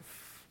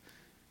life.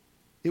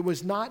 It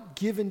was not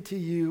given to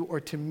you or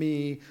to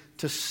me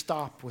to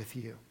stop with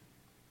you.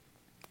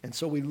 And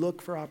so we look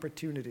for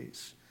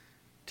opportunities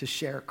to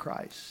share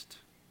Christ.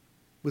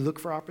 We look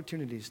for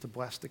opportunities to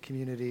bless the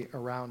community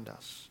around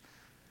us.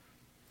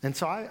 And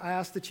so I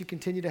ask that you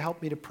continue to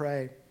help me to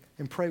pray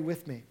and pray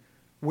with me.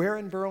 Where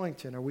in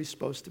Burlington are we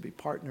supposed to be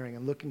partnering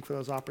and looking for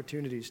those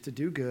opportunities to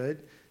do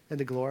good and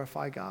to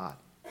glorify God?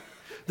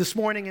 This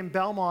morning in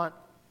Belmont,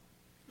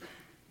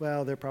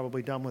 well, they're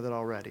probably done with it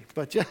already.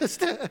 But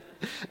just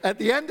at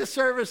the end of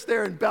service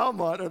there in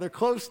Belmont, or they're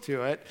close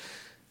to it,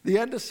 the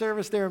end of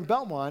service there in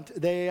Belmont,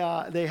 they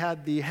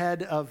had the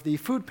head of the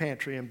food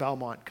pantry in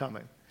Belmont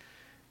coming.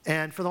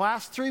 And for the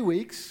last 3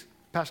 weeks,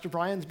 Pastor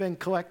Brian's been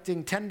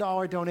collecting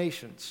 $10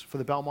 donations for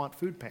the Belmont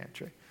food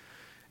pantry.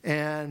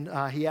 And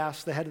he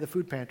asked the head of the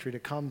food pantry to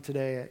come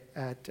today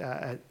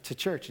to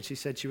church, and she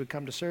said she would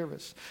come to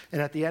service. And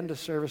at the end of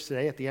service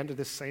today, at the end of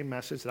this same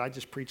message that I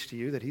just preached to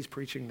you, that he's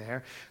preaching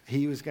there,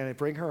 he was going to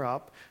bring her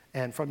up,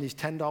 and from these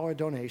 $10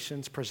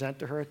 donations, present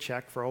to her a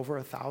check for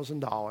over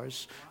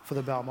 $1,000 for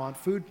the Belmont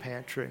food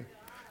pantry,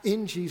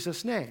 in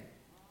Jesus' name.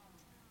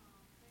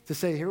 To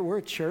say, here, we're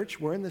a church,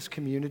 we're in this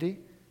community,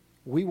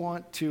 we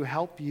want to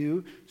help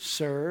you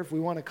serve, we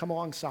want to come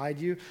alongside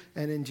you,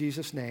 and in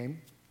Jesus'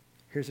 name,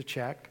 here's a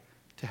check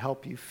to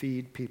help you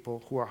feed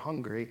people who are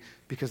hungry,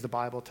 because the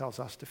Bible tells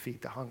us to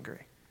feed the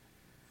hungry.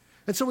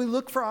 And so we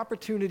look for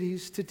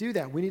opportunities to do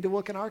that. We need to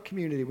look in our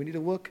community. We need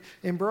to look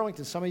in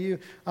Burlington. Some of you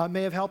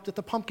may have helped at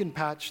the pumpkin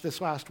patch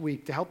this last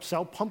week to help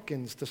sell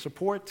pumpkins to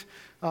support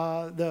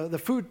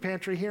the food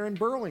pantry here in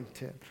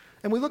Burlington.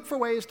 And we look for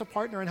ways to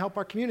partner and help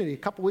our community. A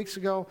couple weeks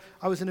ago,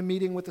 I was in a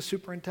meeting with the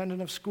superintendent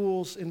of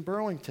schools in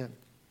Burlington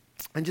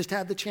and just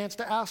had the chance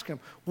to ask him,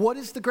 what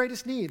is the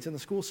greatest needs in the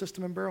school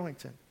system in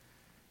Burlington?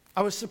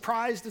 I was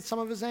surprised at some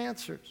of his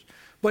answers.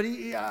 But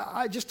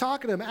I just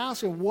talking to him,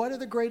 asked him, what are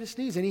the greatest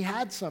needs? And he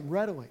had some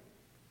readily.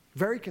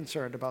 Very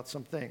concerned about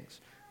some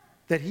things.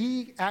 That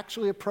he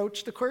actually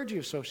approached the Clergy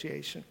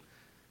Association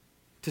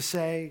to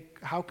say,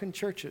 how can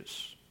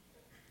churches,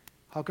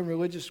 how can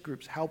religious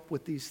groups help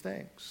with these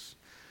things?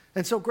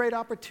 And so great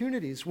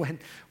opportunities when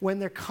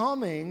they're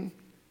coming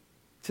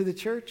to the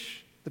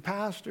church, the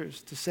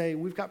pastors, to say,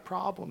 we've got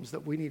problems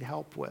that we need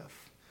help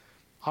with.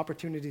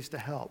 Opportunities to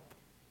help.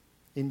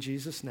 In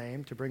Jesus'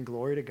 name, to bring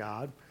glory to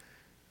God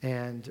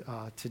and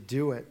to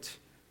do it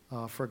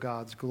for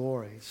God's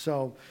glory.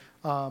 So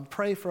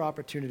pray for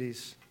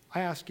opportunities.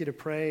 I ask you to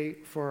pray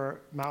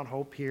for Mount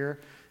Hope here.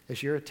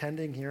 As you're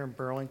attending here in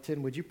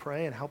Burlington, would you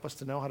pray and help us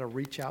to know how to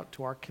reach out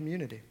to our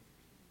community?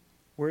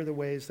 Where are the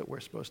ways that we're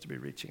supposed to be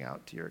reaching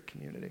out to your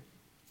community?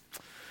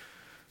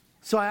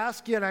 So I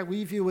ask you, and I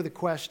leave you with a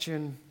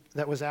question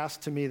that was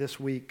asked to me this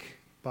week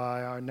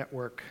by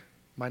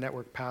my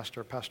network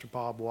pastor, Pastor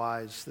Bob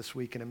Wise, this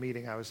week in a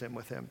meeting I was in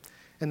with him.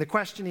 And the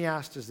question he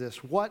asked is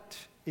this: what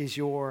is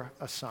your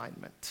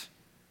assignment?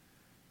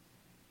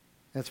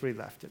 That's what he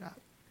left it at.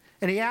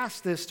 And he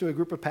asked this to a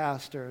group of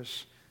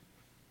pastors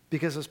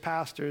because as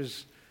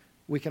pastors,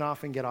 we can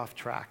often get off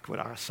track what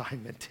our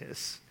assignment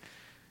is.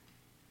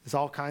 There's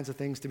all kinds of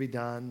things to be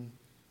done.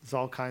 There's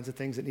all kinds of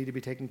things that need to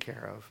be taken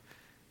care of.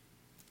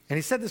 And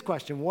he said this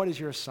question: what is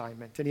your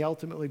assignment? And he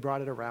ultimately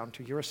brought it around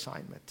to your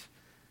assignment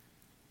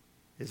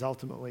is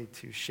ultimately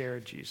to share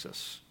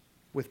Jesus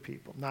with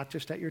people, not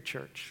just at your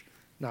church,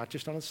 not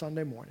just on a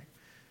Sunday morning,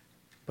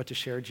 but to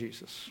share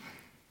Jesus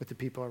with the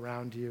people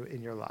around you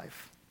in your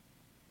life.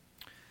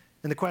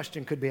 And the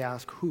question could be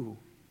asked, who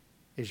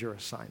is your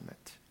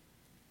assignment?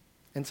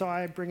 And so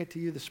I bring it to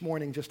you this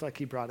morning just like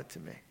he brought it to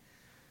me.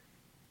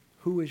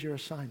 Who is your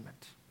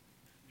assignment?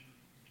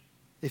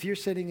 If you're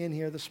sitting in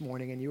here this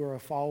morning and you are a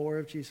follower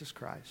of Jesus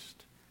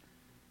Christ,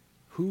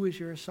 who is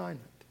your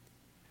assignment?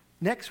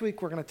 Next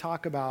week, we're going to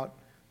talk about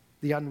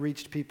the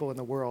unreached people in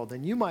the world.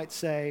 And you might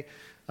say,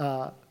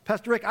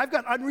 Pastor Rick, I've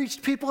got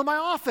unreached people in my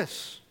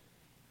office.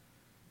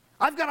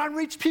 I've got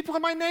unreached people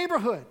in my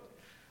neighborhood.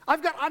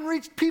 I've got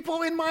unreached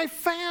people in my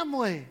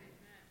family.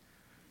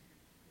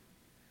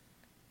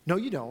 No,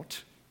 you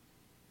don't.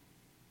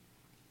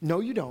 No,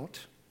 you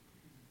don't.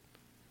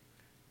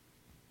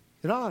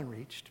 They're not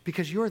unreached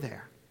because you're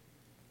there.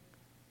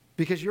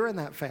 Because you're in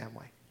that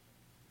family.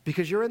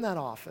 Because you're in that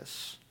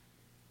office.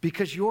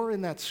 Because you're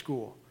in that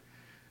school.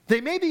 They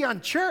may be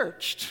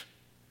unchurched,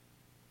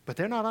 but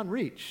they're not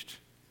unreached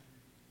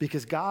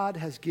because God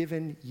has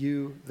given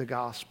you the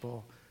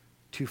gospel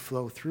to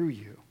flow through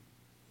you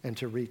and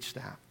to reach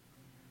them.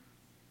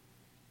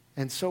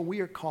 And so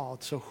we are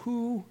called. So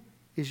who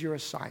is your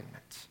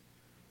assignment?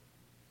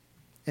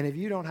 And if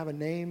you don't have a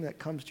name that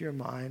comes to your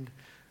mind,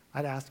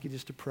 I'd ask you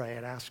just to pray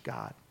and ask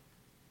God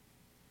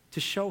to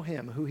show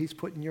him who he's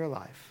put in your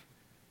life,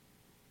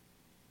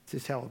 to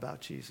tell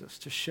about Jesus,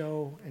 to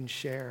show and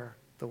share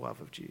the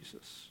love of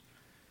Jesus.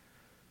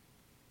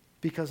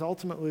 Because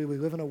ultimately, we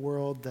live in a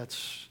world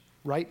that's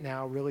right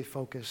now really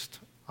focused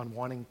on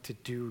wanting to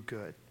do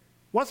good.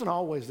 It wasn't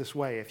always this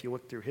way if you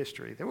look through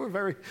history. There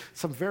were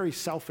some very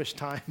selfish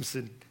times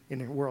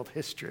in world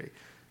history.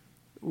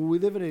 We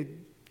live in a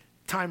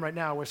time right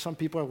now where some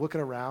people are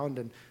looking around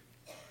and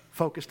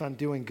focused on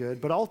doing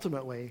good. But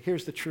ultimately,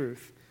 here's the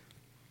truth.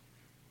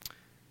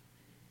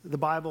 The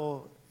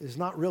Bible is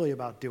not really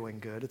about doing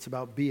good. It's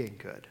about being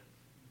good.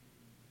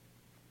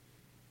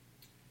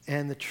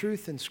 And the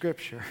truth in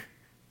Scripture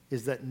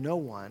is that no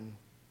one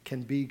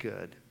can be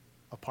good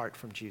apart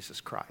from Jesus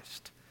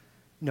Christ,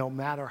 no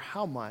matter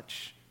how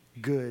much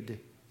good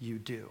you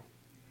do.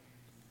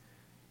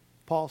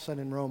 Paul said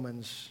in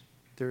Romans,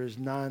 there is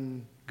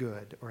none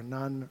good or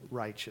none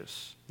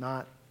righteous,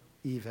 not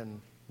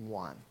even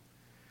one.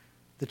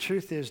 The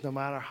truth is, no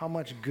matter how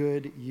much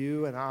good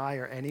you and I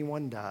or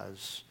anyone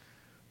does,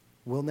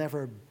 we'll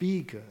never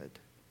be good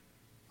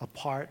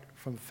apart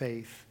from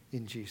faith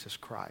in Jesus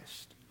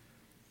Christ.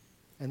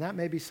 And that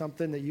may be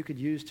something that you could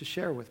use to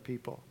share with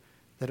people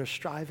that are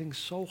striving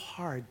so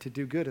hard to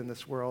do good in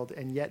this world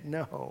and yet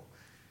know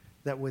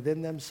that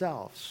within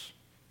themselves,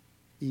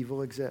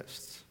 evil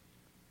exists.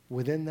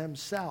 Within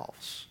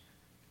themselves,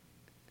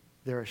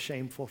 there are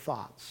shameful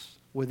thoughts.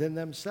 Within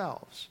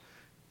themselves,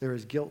 there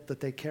is guilt that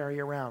they carry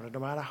around. And no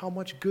matter how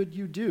much good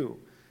you do,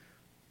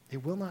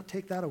 it will not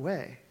take that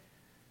away.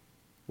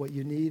 What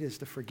you need is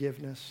the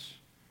forgiveness.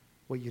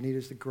 What you need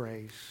is the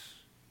grace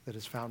that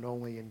is found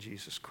only in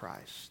Jesus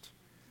Christ.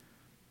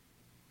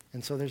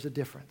 And so there's a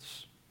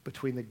difference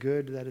between the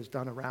good that is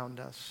done around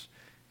us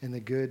and the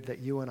good that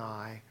you and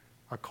I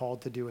are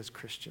called to do as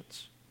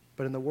Christians.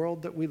 But in the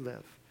world that we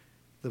live,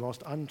 the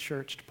most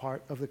unchurched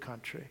part of the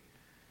country,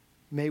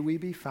 may we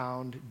be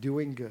found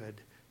doing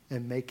good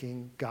and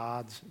making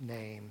God's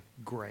name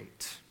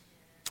great.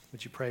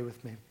 Would you pray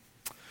with me?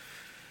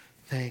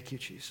 Thank you,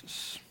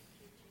 Jesus.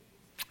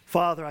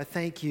 Father, I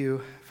thank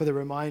you for the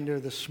reminder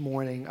this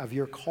morning of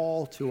your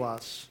call to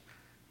us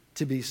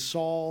to be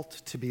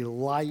salt, to be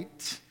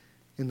light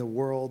in the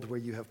world where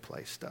you have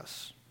placed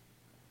us.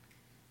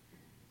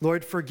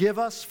 Lord, forgive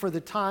us for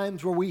the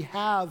times where we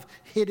have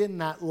hidden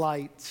that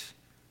light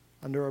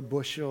under a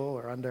bushel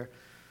or under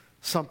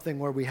something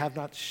where we have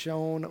not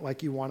shone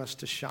like you want us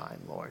to shine,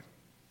 Lord.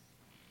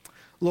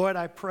 Lord,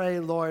 I pray,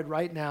 Lord,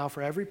 right now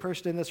for every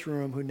person in this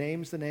room who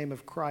names the name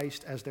of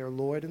Christ as their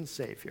Lord and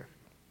Savior.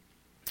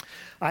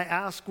 I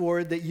ask,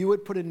 Lord, that you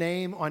would put a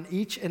name on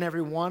each and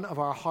every one of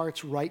our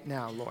hearts right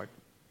now, Lord.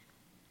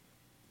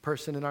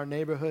 Person in our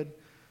neighborhood,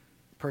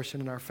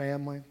 person in our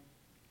family,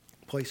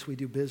 place we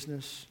do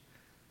business,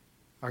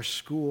 our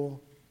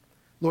school.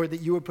 Lord,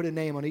 that you would put a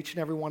name on each and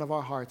every one of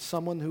our hearts,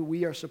 someone who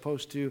we are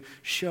supposed to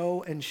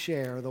show and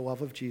share the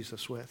love of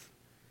Jesus with.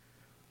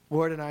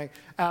 Lord, and I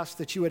ask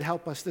that you would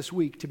help us this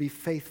week to be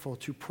faithful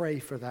to pray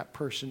for that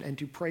person and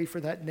to pray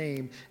for that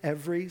name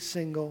every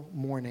single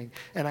morning.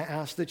 And I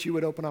ask that you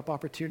would open up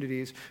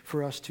opportunities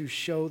for us to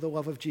show the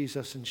love of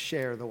Jesus and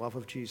share the love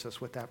of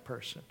Jesus with that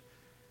person.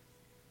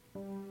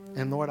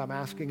 And Lord, I'm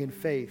asking in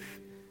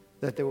faith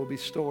that there will be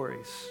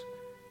stories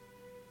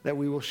that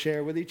we will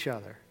share with each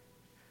other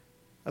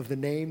of the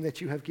name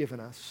that you have given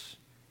us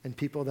and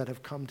people that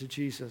have come to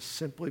Jesus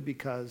simply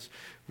because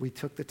we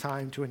took the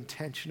time to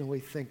intentionally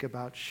think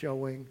about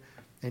showing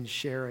and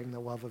sharing the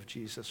love of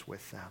Jesus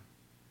with them.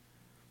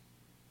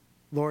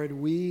 Lord,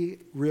 we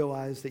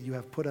realize that you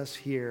have put us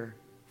here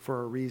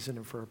for a reason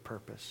and for a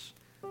purpose.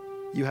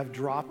 You have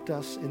dropped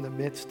us in the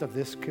midst of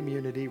this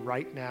community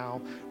right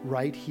now,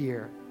 right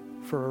here,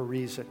 for a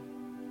reason.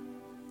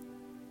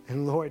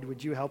 And Lord,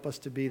 would you help us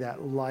to be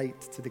that light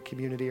to the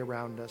community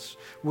around us?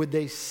 Would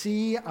they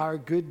see our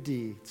good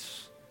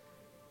deeds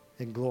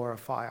and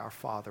glorify our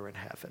Father in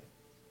heaven?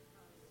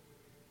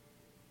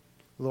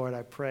 Lord,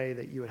 I pray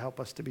that you would help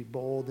us to be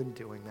bold in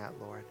doing that,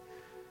 Lord,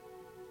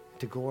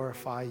 to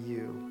glorify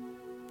you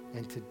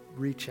and to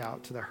reach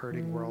out to the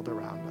hurting world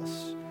around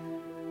us.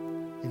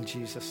 In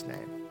Jesus'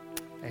 name,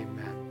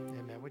 amen.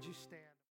 Amen. Would you stand?